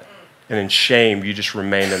deal with that. And in shame, you just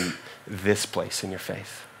remain in this place in your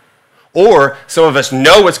faith. Or some of us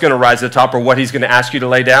know what's going to rise to the top or what he's going to ask you to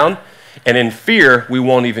lay down, and in fear, we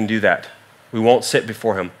won't even do that. We won't sit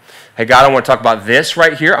before him. Hey, God, I want to talk about this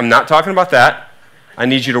right here. I'm not talking about that. I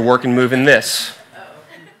need you to work and move in this.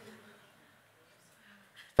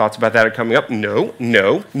 Thoughts about that are coming up? No.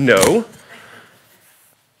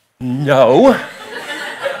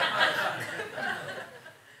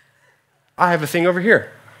 I have a thing over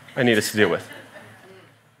here I need us to deal with.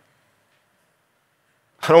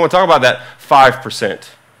 I don't want to talk about that 5%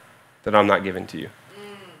 that I'm not giving to you.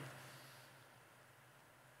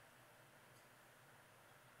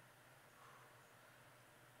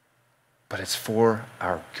 But it's for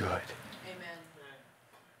our good. Amen.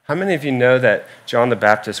 How many of you know that John the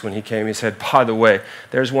Baptist, when he came, he said, by the way,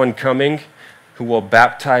 there's one coming who will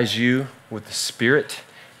baptize you with the Spirit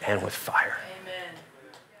and with fire.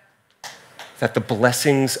 Amen. That the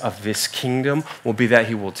blessings of this kingdom will be that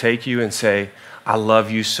he will take you and say, I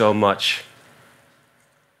love you so much,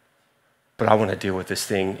 but I want to deal with this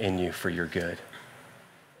thing in you for your good.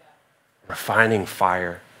 Refining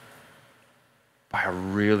fire by a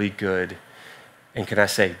really good, and can I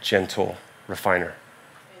say gentle refiner.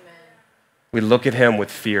 We look at him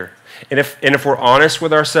with fear. And if we're honest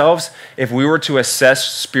with ourselves, if we were to assess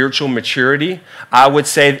spiritual maturity, I would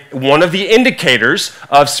say one of the indicators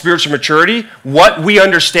of spiritual maturity, what we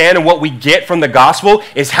understand and what we get from the gospel,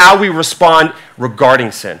 is how we respond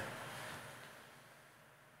regarding sin.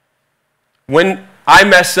 When I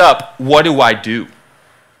mess up, what do I do?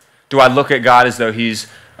 Do I look at God as though he's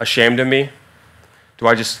ashamed of me? Do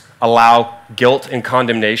I just allow guilt and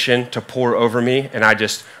condemnation to pour over me and I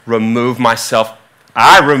just remove myself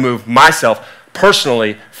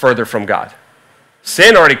personally further from God?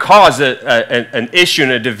 Sin already caused an issue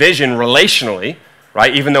and a division relationally,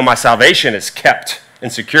 right? Even though my salvation is kept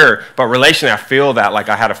and secure, but relationally I feel that like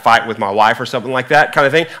I had a fight with my wife or something like that kind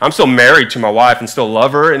of thing. I'm still married to my wife and still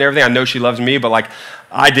love her and everything. I know she loves me, but like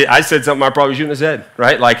I said something I probably shouldn't have said,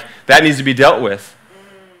 right? Like that needs to be dealt with.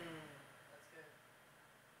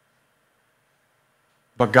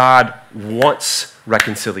 But God wants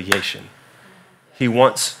reconciliation. He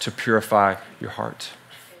wants to purify your heart.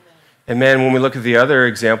 And man, when we look at the other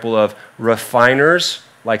example of refiners,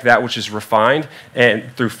 like that which is refined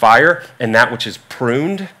and through fire, and that which is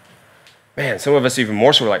pruned, man, some of us even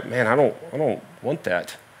more so, we're like, man, I don't want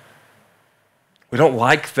that. We don't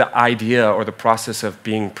like the idea or the process of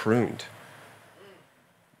being pruned.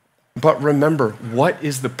 But remember, what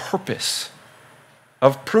is the purpose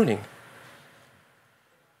of pruning?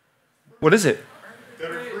 What is it?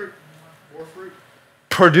 Better fruit. More fruit.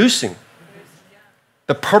 Producing.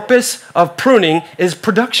 The purpose of pruning is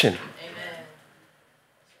production. Amen.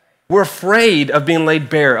 We're afraid of being laid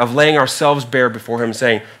bare, of laying ourselves bare before him and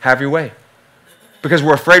saying, have your way. Because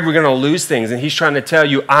we're afraid we're going to lose things. And he's trying to tell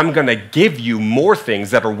you, I'm going to give you more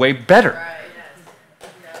things that are way better. Right.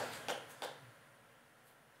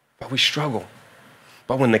 But we struggle.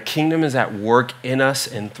 But when the kingdom is at work in us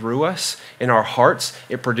and through us, in our hearts,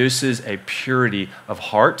 it produces a purity of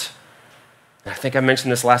heart. And I think I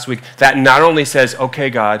mentioned this last week, that not only says, okay,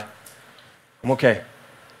 God, I'm okay,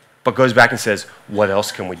 but goes back and says, what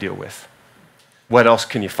else can we deal with? What else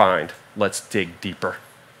can you find? Let's dig deeper.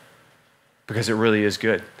 Because it really is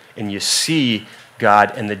good. And you see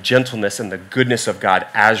God and the gentleness and the goodness of God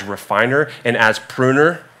as refiner and as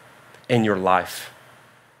pruner in your life.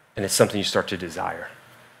 And it's something you start to desire.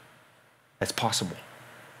 It's possible.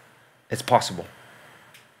 It's possible.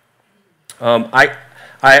 I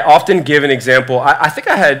often give an example. I think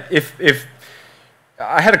I had, if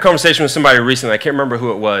I had a conversation with somebody recently. I can't remember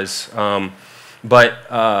who it was,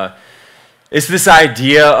 but it's this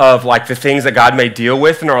idea of like the things that God may deal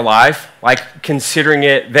with in our life, like considering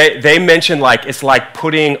it. They mentioned like it's like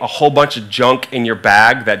putting a whole bunch of junk in your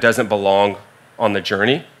bag that doesn't belong on the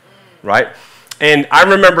journey, right? And I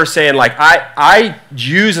remember saying, like, I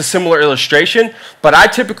use a similar illustration, but I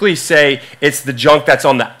typically say it's the junk that's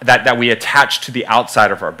on that we attach to the outside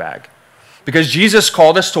of our bag. Because Jesus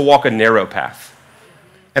called us to walk a narrow path.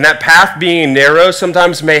 And that path being narrow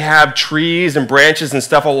sometimes may have trees and branches and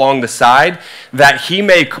stuff along the side that he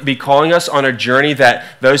may be calling us on a journey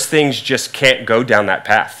that those things just can't go down that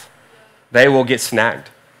path. They will get snagged.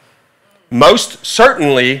 Most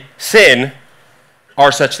certainly, sin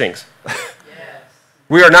are such things.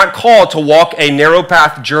 We are not called to walk a narrow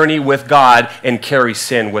path journey with God and carry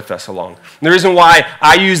sin with us along. And the reason why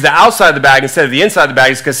I use the outside of the bag instead of the inside of the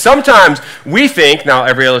bag is because sometimes we think, now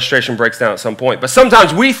every illustration breaks down at some point, but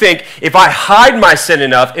sometimes we think if I hide my sin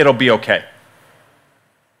enough, it'll be okay.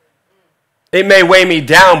 It may weigh me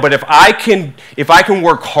down, but if I can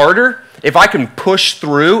work harder, if I can push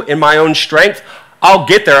through in my own strength, I'll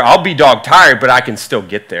get there. I'll be dog tired, but I can still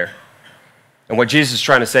get there. And what Jesus is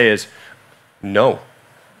trying to say is, no.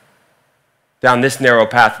 Down this narrow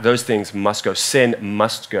path, those things must go. Sin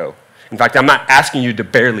must go. In fact, I'm not asking you to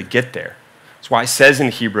barely get there. That's why it says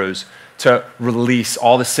in Hebrews to release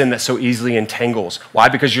all the sin that so easily entangles. Why?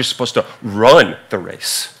 Because you're supposed to run the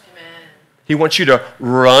race. Amen. He wants you to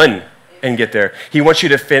run and get there. He wants you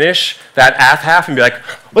to finish that half and be like,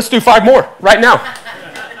 let's do 5 more right now.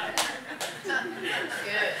 Good.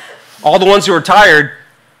 All the ones who are tired,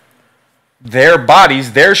 their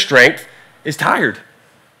bodies, their strength is tired.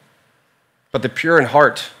 But the pure in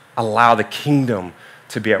heart allow the kingdom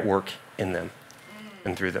to be at work in them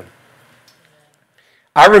and through them.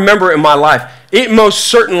 I remember in my life, it most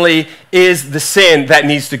certainly is the sin that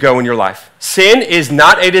needs to go in your life. Sin is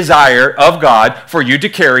not a desire of God for you to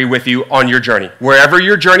carry with you on your journey. Wherever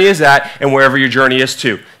your journey is at and wherever your journey is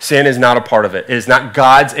to, sin is not a part of it. It is not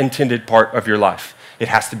God's intended part of your life. It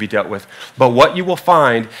has to be dealt with. But what you will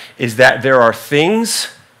find is that there are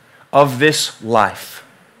things of this life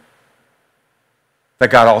that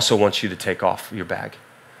God also wants you to take off your bag,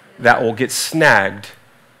 that will get snagged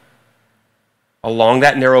along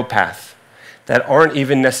that narrow path, that aren't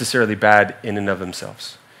even necessarily bad in and of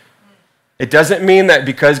themselves. It doesn't mean that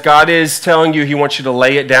because God is telling you he wants you to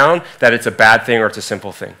lay it down, that it's a bad thing or it's a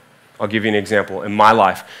simple thing. I'll give you an example in my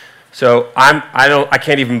life. So I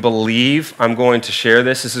can't even believe I'm going to share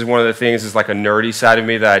this. This is one of the things, is like a nerdy side of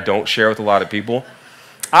me that I don't share with a lot of people.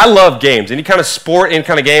 I love games. Any kind of sport, any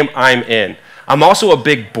kind of game, I'm in. I'm also a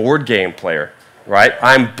big board game player, right?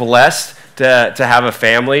 I'm blessed to have a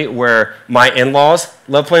family where my in-laws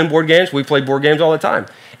love playing board games. We play board games all the time.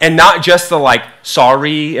 And not just the like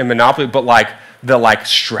Sorry and Monopoly, but like the like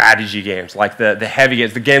strategy games, like the heavy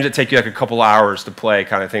games, the games that take you like a couple hours to play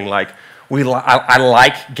kind of thing. Like I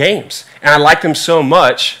like games. And I like them so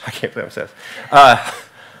much, I can't believe I'm saying this.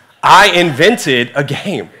 I invented a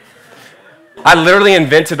game. I literally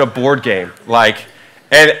invented a board game.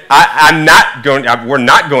 And we're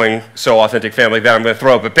not going so authentic family that I'm going to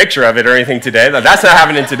throw up a picture of it or anything today. That's not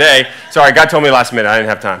happening today. Sorry, God told me last minute. I didn't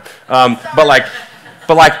have time.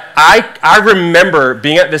 I remember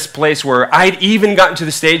being at this place where I'd even gotten to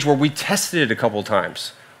the stage where we tested it a couple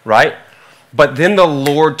times, right? But then the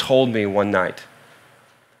Lord told me one night,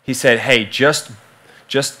 he said, hey, just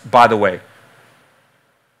by the way,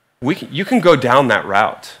 you can go down that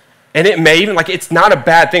route. And it may even, it's not a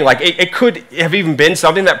bad thing. It could have even been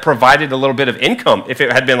something that provided a little bit of income if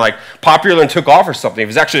it had been, popular and took off or something. It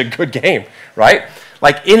was actually a good game, right?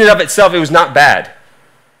 In and of itself, it was not bad.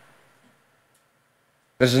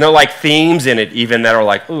 There's no, themes in it even that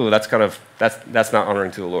are ooh, that's not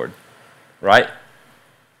honoring to the Lord, right?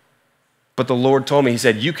 But the Lord told me, he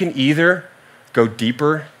said, you can either go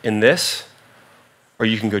deeper in this or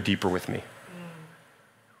you can go deeper with me.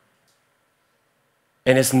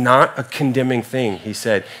 And it's not a condemning thing. He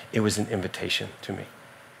said it was an invitation to me.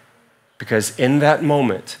 Because in that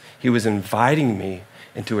moment, he was inviting me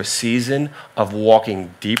into a season of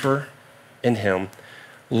walking deeper in him,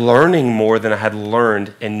 learning more than I had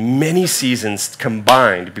learned in many seasons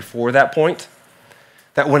combined before that point.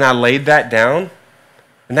 That when I laid that down,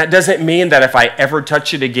 and that doesn't mean that if I ever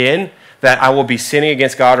touch it again, that I will be sinning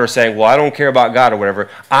against God or saying, well, I don't care about God or whatever.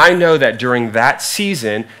 I know that during that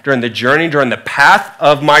season, during the journey, during the path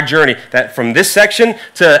of my journey, that from this section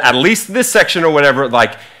to at least this section or whatever,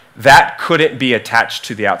 that couldn't be attached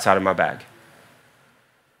to the outside of my bag.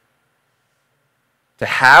 To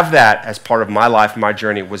have that as part of my life, my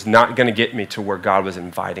journey, was not going to get me to where God was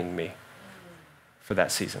inviting me for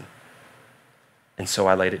that season. And so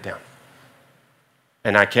I laid it down.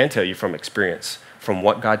 And I can tell you from experience, from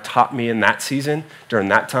what God taught me in that season, during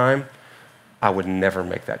that time, I would never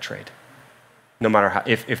make that trade. No matter how,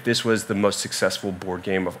 if this was the most successful board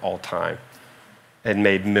game of all time, it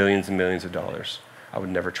made millions and millions of dollars, I would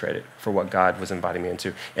never trade it for what God was inviting me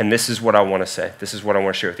into. And this is what I want to say. This is what I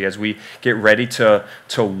want to share with you as we get ready to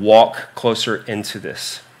walk closer into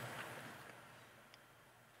this.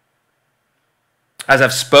 As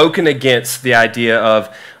I've spoken against the idea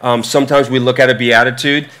of sometimes we look at a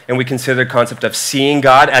beatitude and we consider the concept of seeing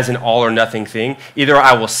God as an all or nothing thing. Either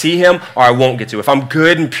I will see him or I won't get to. If I'm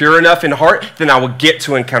good and pure enough in heart, then I will get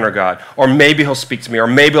to encounter God. Or maybe he'll speak to me, or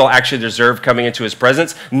maybe I'll actually deserve coming into his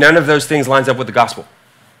presence. None of those things lines up with the gospel.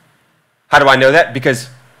 How do I know that? Because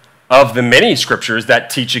of the many scriptures that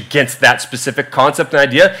teach against that specific concept and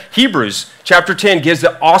idea. Hebrews chapter 10 gives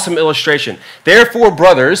the awesome illustration. Therefore,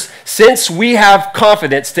 brothers, since we have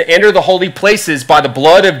confidence to enter the holy places by the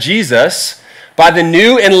blood of Jesus, by the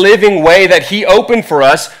new and living way that he opened for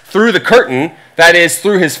us through the curtain, that is,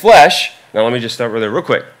 through his flesh. Now, let me just start real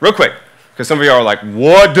quick, because some of you are like,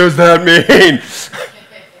 what does that mean?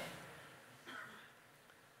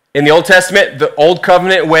 In the Old Testament, the Old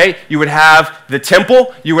Covenant way, you would have the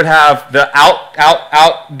temple, you would have the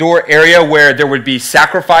outdoor area where there would be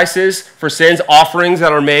sacrifices for sins, offerings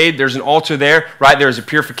that are made. There's an altar there, right? There's a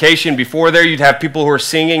purification before there. You'd have people who are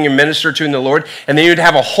singing and minister to the Lord. And then you'd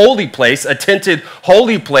have a holy place, a tented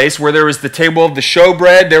holy place where there was the table of the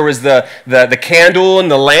showbread, there was the candle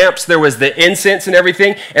and the lamps, there was the incense and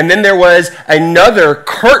everything. And then there was another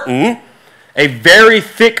curtain, a very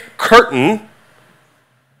thick curtain,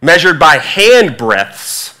 measured by hand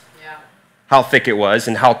breadths, how thick it was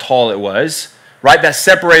and how tall it was, right? That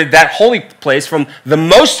separated that holy place from the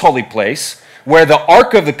most holy place, where the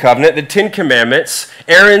Ark of the Covenant, the Ten Commandments,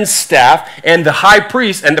 Aaron's staff, and the high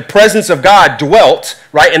priest and the presence of God dwelt,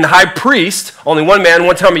 right? And the high priest, only one man,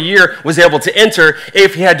 one time a year, was able to enter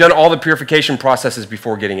if he had done all the purification processes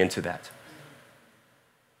before getting into that.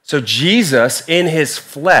 So Jesus, in his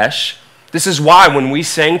flesh, this is why when we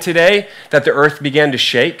sang today that the earth began to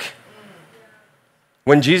shake,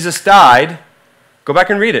 when Jesus died, go back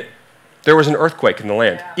and read it. There was an earthquake in the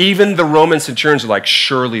land. Yeah. Even the Roman centurions were like,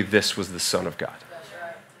 surely this was the Son of God. That's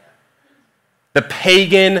right. The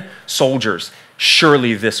pagan soldiers,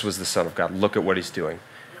 surely this was the Son of God. Look at what he's doing.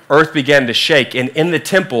 Earth began to shake, and in the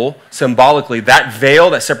temple, symbolically, that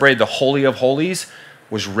veil that separated the Holy of Holies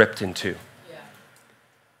was ripped in two. Yeah.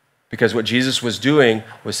 Because what Jesus was doing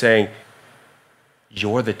was saying,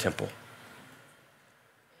 you're the temple.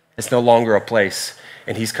 It's no longer a place,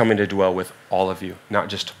 and he's coming to dwell with all of you, not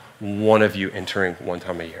just one of you entering one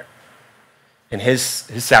time a year. And his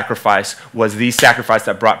sacrifice was the sacrifice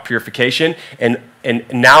that brought purification. And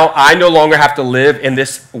now I no longer have to live in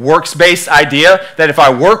this works-based idea that if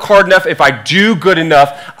I work hard enough, if I do good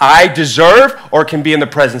enough, I deserve or can be in the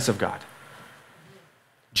presence of God.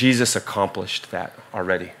 Jesus accomplished that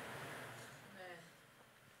already.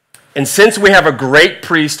 And since we have a great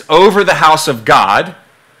priest over the house of God,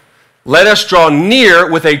 let us draw near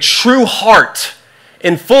with a true heart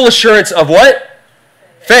in full assurance of what?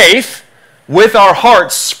 Faith, with our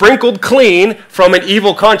hearts sprinkled clean from an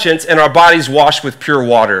evil conscience and our bodies washed with pure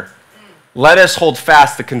water. Let us hold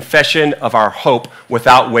fast the confession of our hope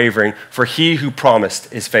without wavering, for he who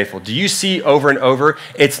promised is faithful. Do you see over and over?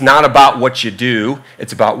 It's not about what you do,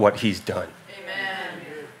 it's about what he's done.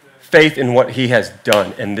 Amen. Faith in what he has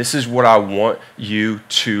done. And this is what I want you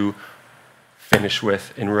to finish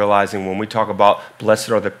with in realizing when we talk about blessed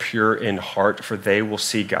are the pure in heart, for they will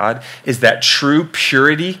see God, is that true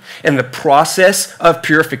purity and the process of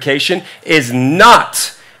purification is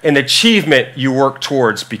not an achievement you work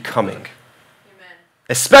towards becoming. Amen.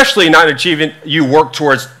 Especially not an achievement you work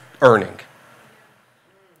towards earning.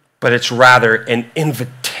 But it's rather an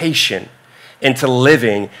invitation into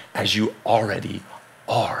living as you already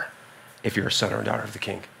are if you're a son or a daughter of the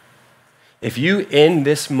King. If you in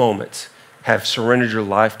this moment have surrendered your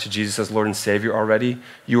life to Jesus as Lord and Savior already,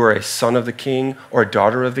 you are a son of the King or a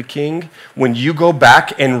daughter of the King. When you go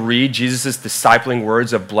back and read Jesus' discipling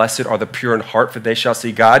words of blessed are the pure in heart, for they shall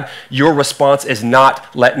see God, your response is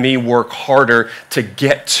not, let me work harder to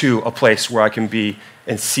get to a place where I can be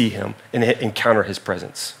and see him and encounter his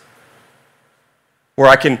presence, where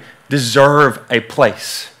I can deserve a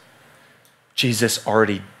place. Jesus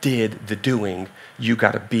already did the doing. You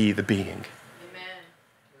got to be the being.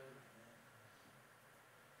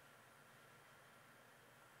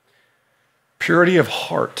 Purity of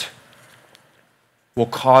heart will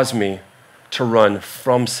cause me to run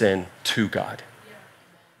from sin to God.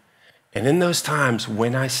 And in those times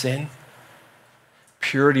when I sin,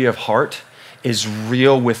 purity of heart is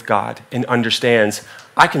real with God and understands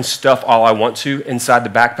I can stuff all I want to inside the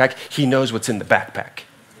backpack. He knows what's in the backpack.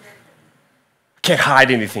 Can't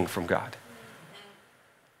hide anything from God.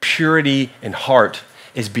 Purity in heart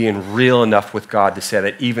is being real enough with God to say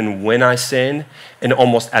that even when I sin, and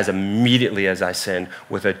almost as immediately as I sin,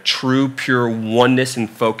 with a true, pure oneness and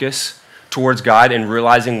focus towards God and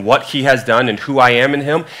realizing what he has done and who I am in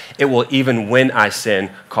him, it will, even when I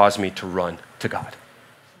sin, cause me to run to God.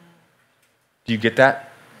 Do you get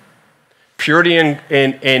that? Purity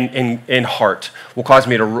in heart will cause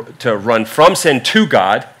me to run from sin to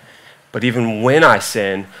God, but even when I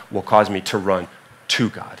sin, will cause me to run to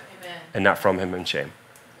God. Amen. And not from him in shame.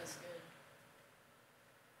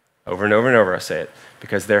 Over and over and over I say it,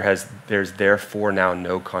 because there's therefore now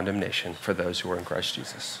no condemnation for those who are in Christ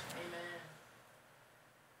Jesus. Amen.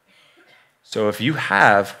 So if you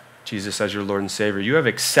have Jesus as your Lord and Savior, you have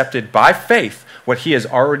accepted by faith what he has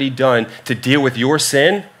already done to deal with your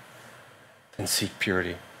sin, then seek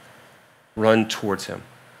purity. Run towards him.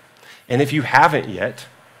 And if you haven't yet,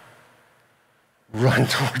 run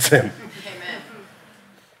towards him. Amen.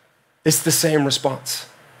 It's the same response.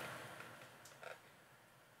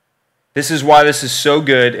 This is why this is so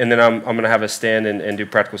good, and then I'm going to have us stand and do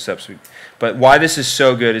practical steps. But why this is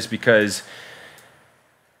so good is because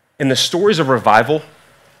in the stories of revival,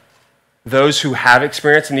 those who have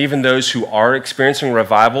experienced and even those who are experiencing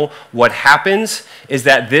revival, what happens is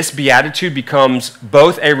that this beatitude becomes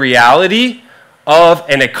both a reality of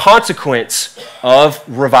and a consequence of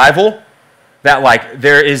revival. That like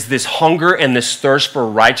there is this hunger and this thirst for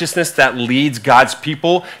righteousness that leads God's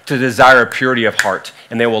people to desire a purity of heart.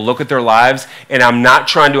 And they will look at their lives, and I'm not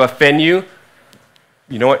trying to offend you.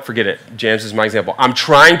 You know what? Forget it. James is my example. I'm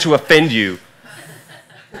trying to offend you.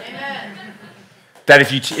 Amen. That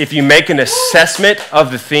if you make an assessment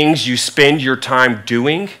of the things you spend your time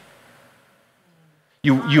doing,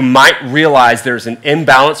 you might realize there's an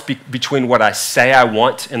imbalance between what I say I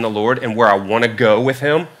want in the Lord and where I want to go with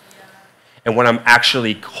him and what I'm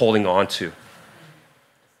actually holding on to.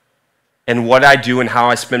 And what I do and how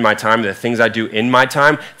I spend my time, the things I do in my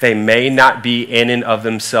time, they may not be in and of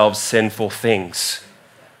themselves sinful things,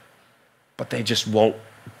 but they just won't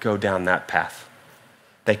go down that path.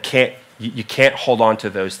 You can't hold on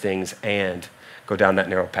to those things and go down that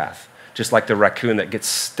narrow path. Just like the raccoon that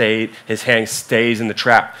his hand stays in the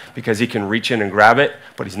trap because he can reach in and grab it,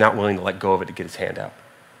 but he's not willing to let go of it to get his hand out.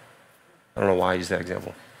 I don't know why I use that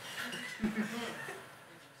example.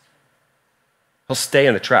 He'll stay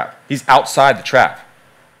in the trap. He's outside the trap,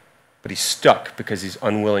 but he's stuck because he's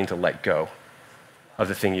unwilling to let go of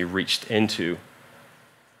the thing he reached into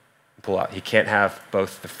and pull out. He can't have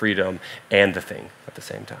both the freedom and the thing at the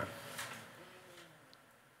same time.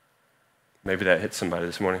 Maybe that hit somebody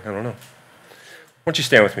this morning. I don't know. Why don't you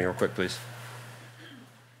stand with me real quick, please?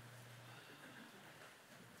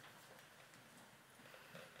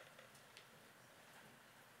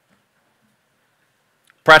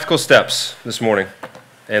 Practical steps this morning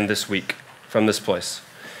and this week from this place.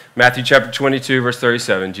 Matthew chapter 22, verse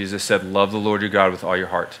 37, Jesus said, love the Lord your God with all your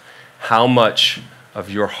heart. How much of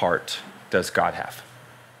your heart does God have?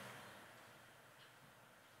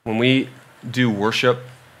 When we do worship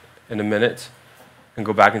in a minute and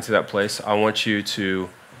go back into that place, I want you to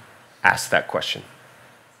ask that question.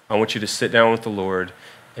 I want you to sit down with the Lord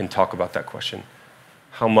and talk about that question.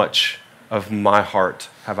 How much of my heart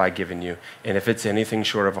have I given you? And if it's anything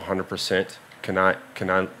short of 100%, can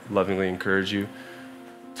I lovingly encourage you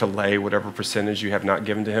to lay whatever percentage you have not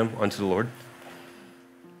given to him unto the Lord?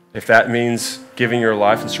 If that means giving your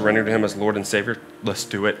life and surrendering to him as Lord and Savior, let's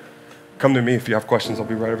do it. Come to me if you have questions. I'll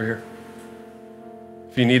be right over here.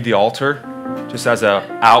 If you need the altar, just as an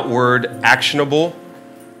outward actionable,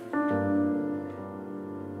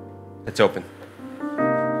 it's open.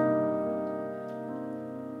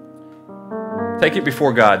 Take it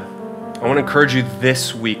before God. I want to encourage you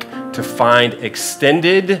this week to find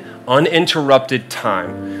extended, uninterrupted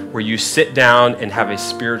time where you sit down and have a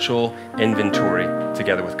spiritual inventory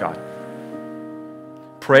together with God.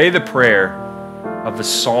 Pray the prayer of the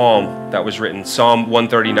psalm that was written, Psalm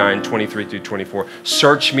 139, 23 through 24.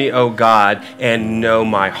 Search me, O God, and know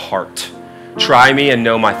my heart. Try me and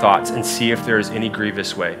know my thoughts, and see if there is any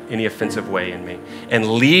grievous way, any offensive way in me,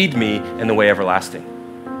 and lead me in the way everlasting.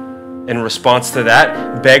 In response to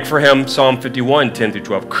that, beg for him, Psalm 51, 10 through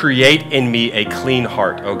 12. Create in me a clean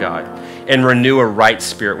heart, O God, and renew a right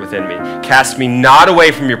spirit within me. Cast me not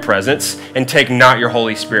away from your presence, and take not your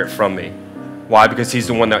Holy Spirit from me. Why? Because he's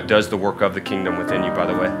the one that does the work of the kingdom within you, by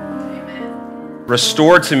the way. Amen.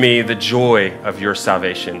 Restore to me the joy of your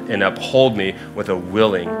salvation, and uphold me with a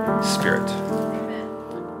willing spirit.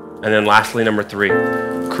 Amen. And then lastly, number 3,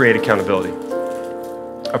 create accountability.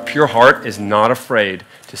 A pure heart is not afraid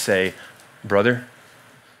to say, brother,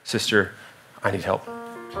 sister, I need help.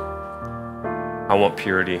 I want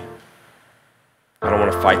purity. I don't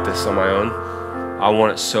want to fight this on my own. I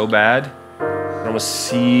want it so bad. I want to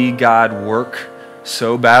see God work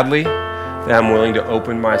so badly that I'm willing to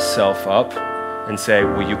open myself up and say,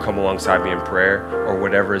 will you come alongside me in prayer, or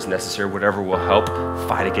whatever is necessary, whatever will help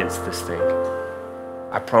fight against this thing.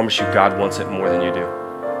 I promise you, God wants it more than you do.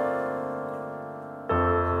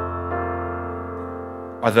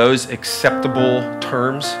 Are those acceptable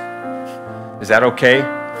terms? Is that okay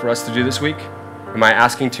for us to do this week? Am I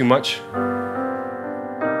asking too much?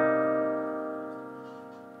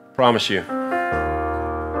 Promise you,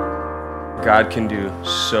 God can do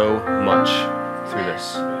so much through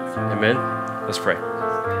this. Amen? Let's pray.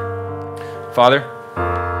 Father,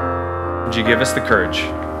 would you give us the courage?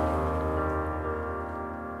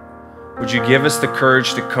 Would you give us the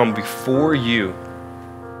courage to come before you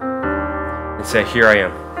and say, here I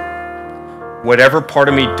am. Whatever part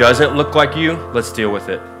of me doesn't look like you, let's deal with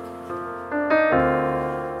it.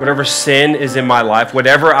 Whatever sin is in my life,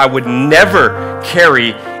 whatever I would never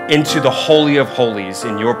carry into the Holy of Holies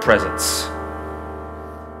in your presence,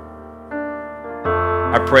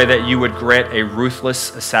 I pray that you would grant a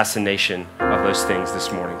ruthless assassination of those things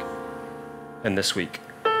this morning and this week.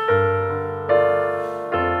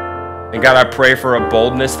 And God, I pray for a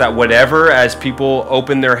boldness that whatever, as people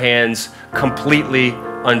open their hands completely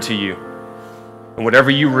unto you, and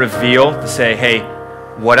whatever you reveal to say, hey,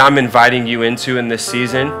 what I'm inviting you into in this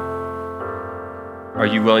season, are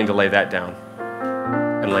you willing to lay that down?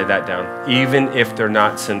 And lay that down, even if they're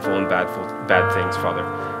not sinful and bad things, Father.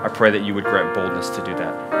 I pray that you would grant boldness to do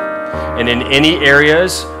that. And in any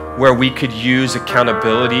areas where we could use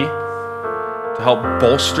accountability to help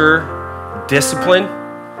bolster discipline,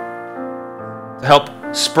 to help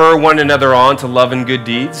spur one another on to love and good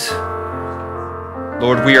deeds.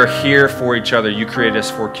 Lord, we are here for each other. You created us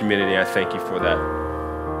for community. I thank you for that.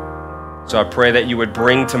 So I pray that you would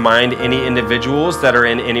bring to mind any individuals that are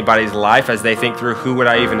in anybody's life as they think through, who would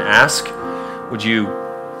I even ask? Would you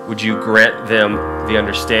grant them the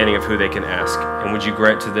understanding of who they can ask? And would you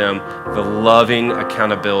grant to them the loving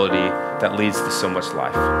accountability that leads to so much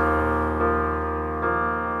life?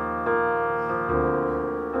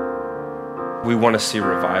 We want to see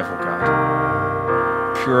revival,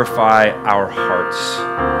 God. Purify our hearts.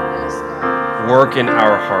 Work in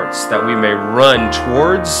our hearts that we may run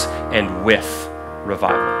towards and with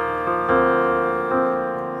revival.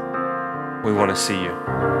 We want to see you.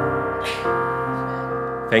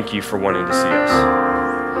 Thank you for wanting to see us.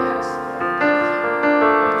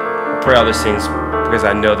 I pray all these things because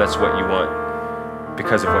I know that's what you want,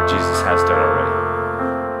 because of what Jesus has done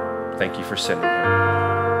already. Thank you for sending him.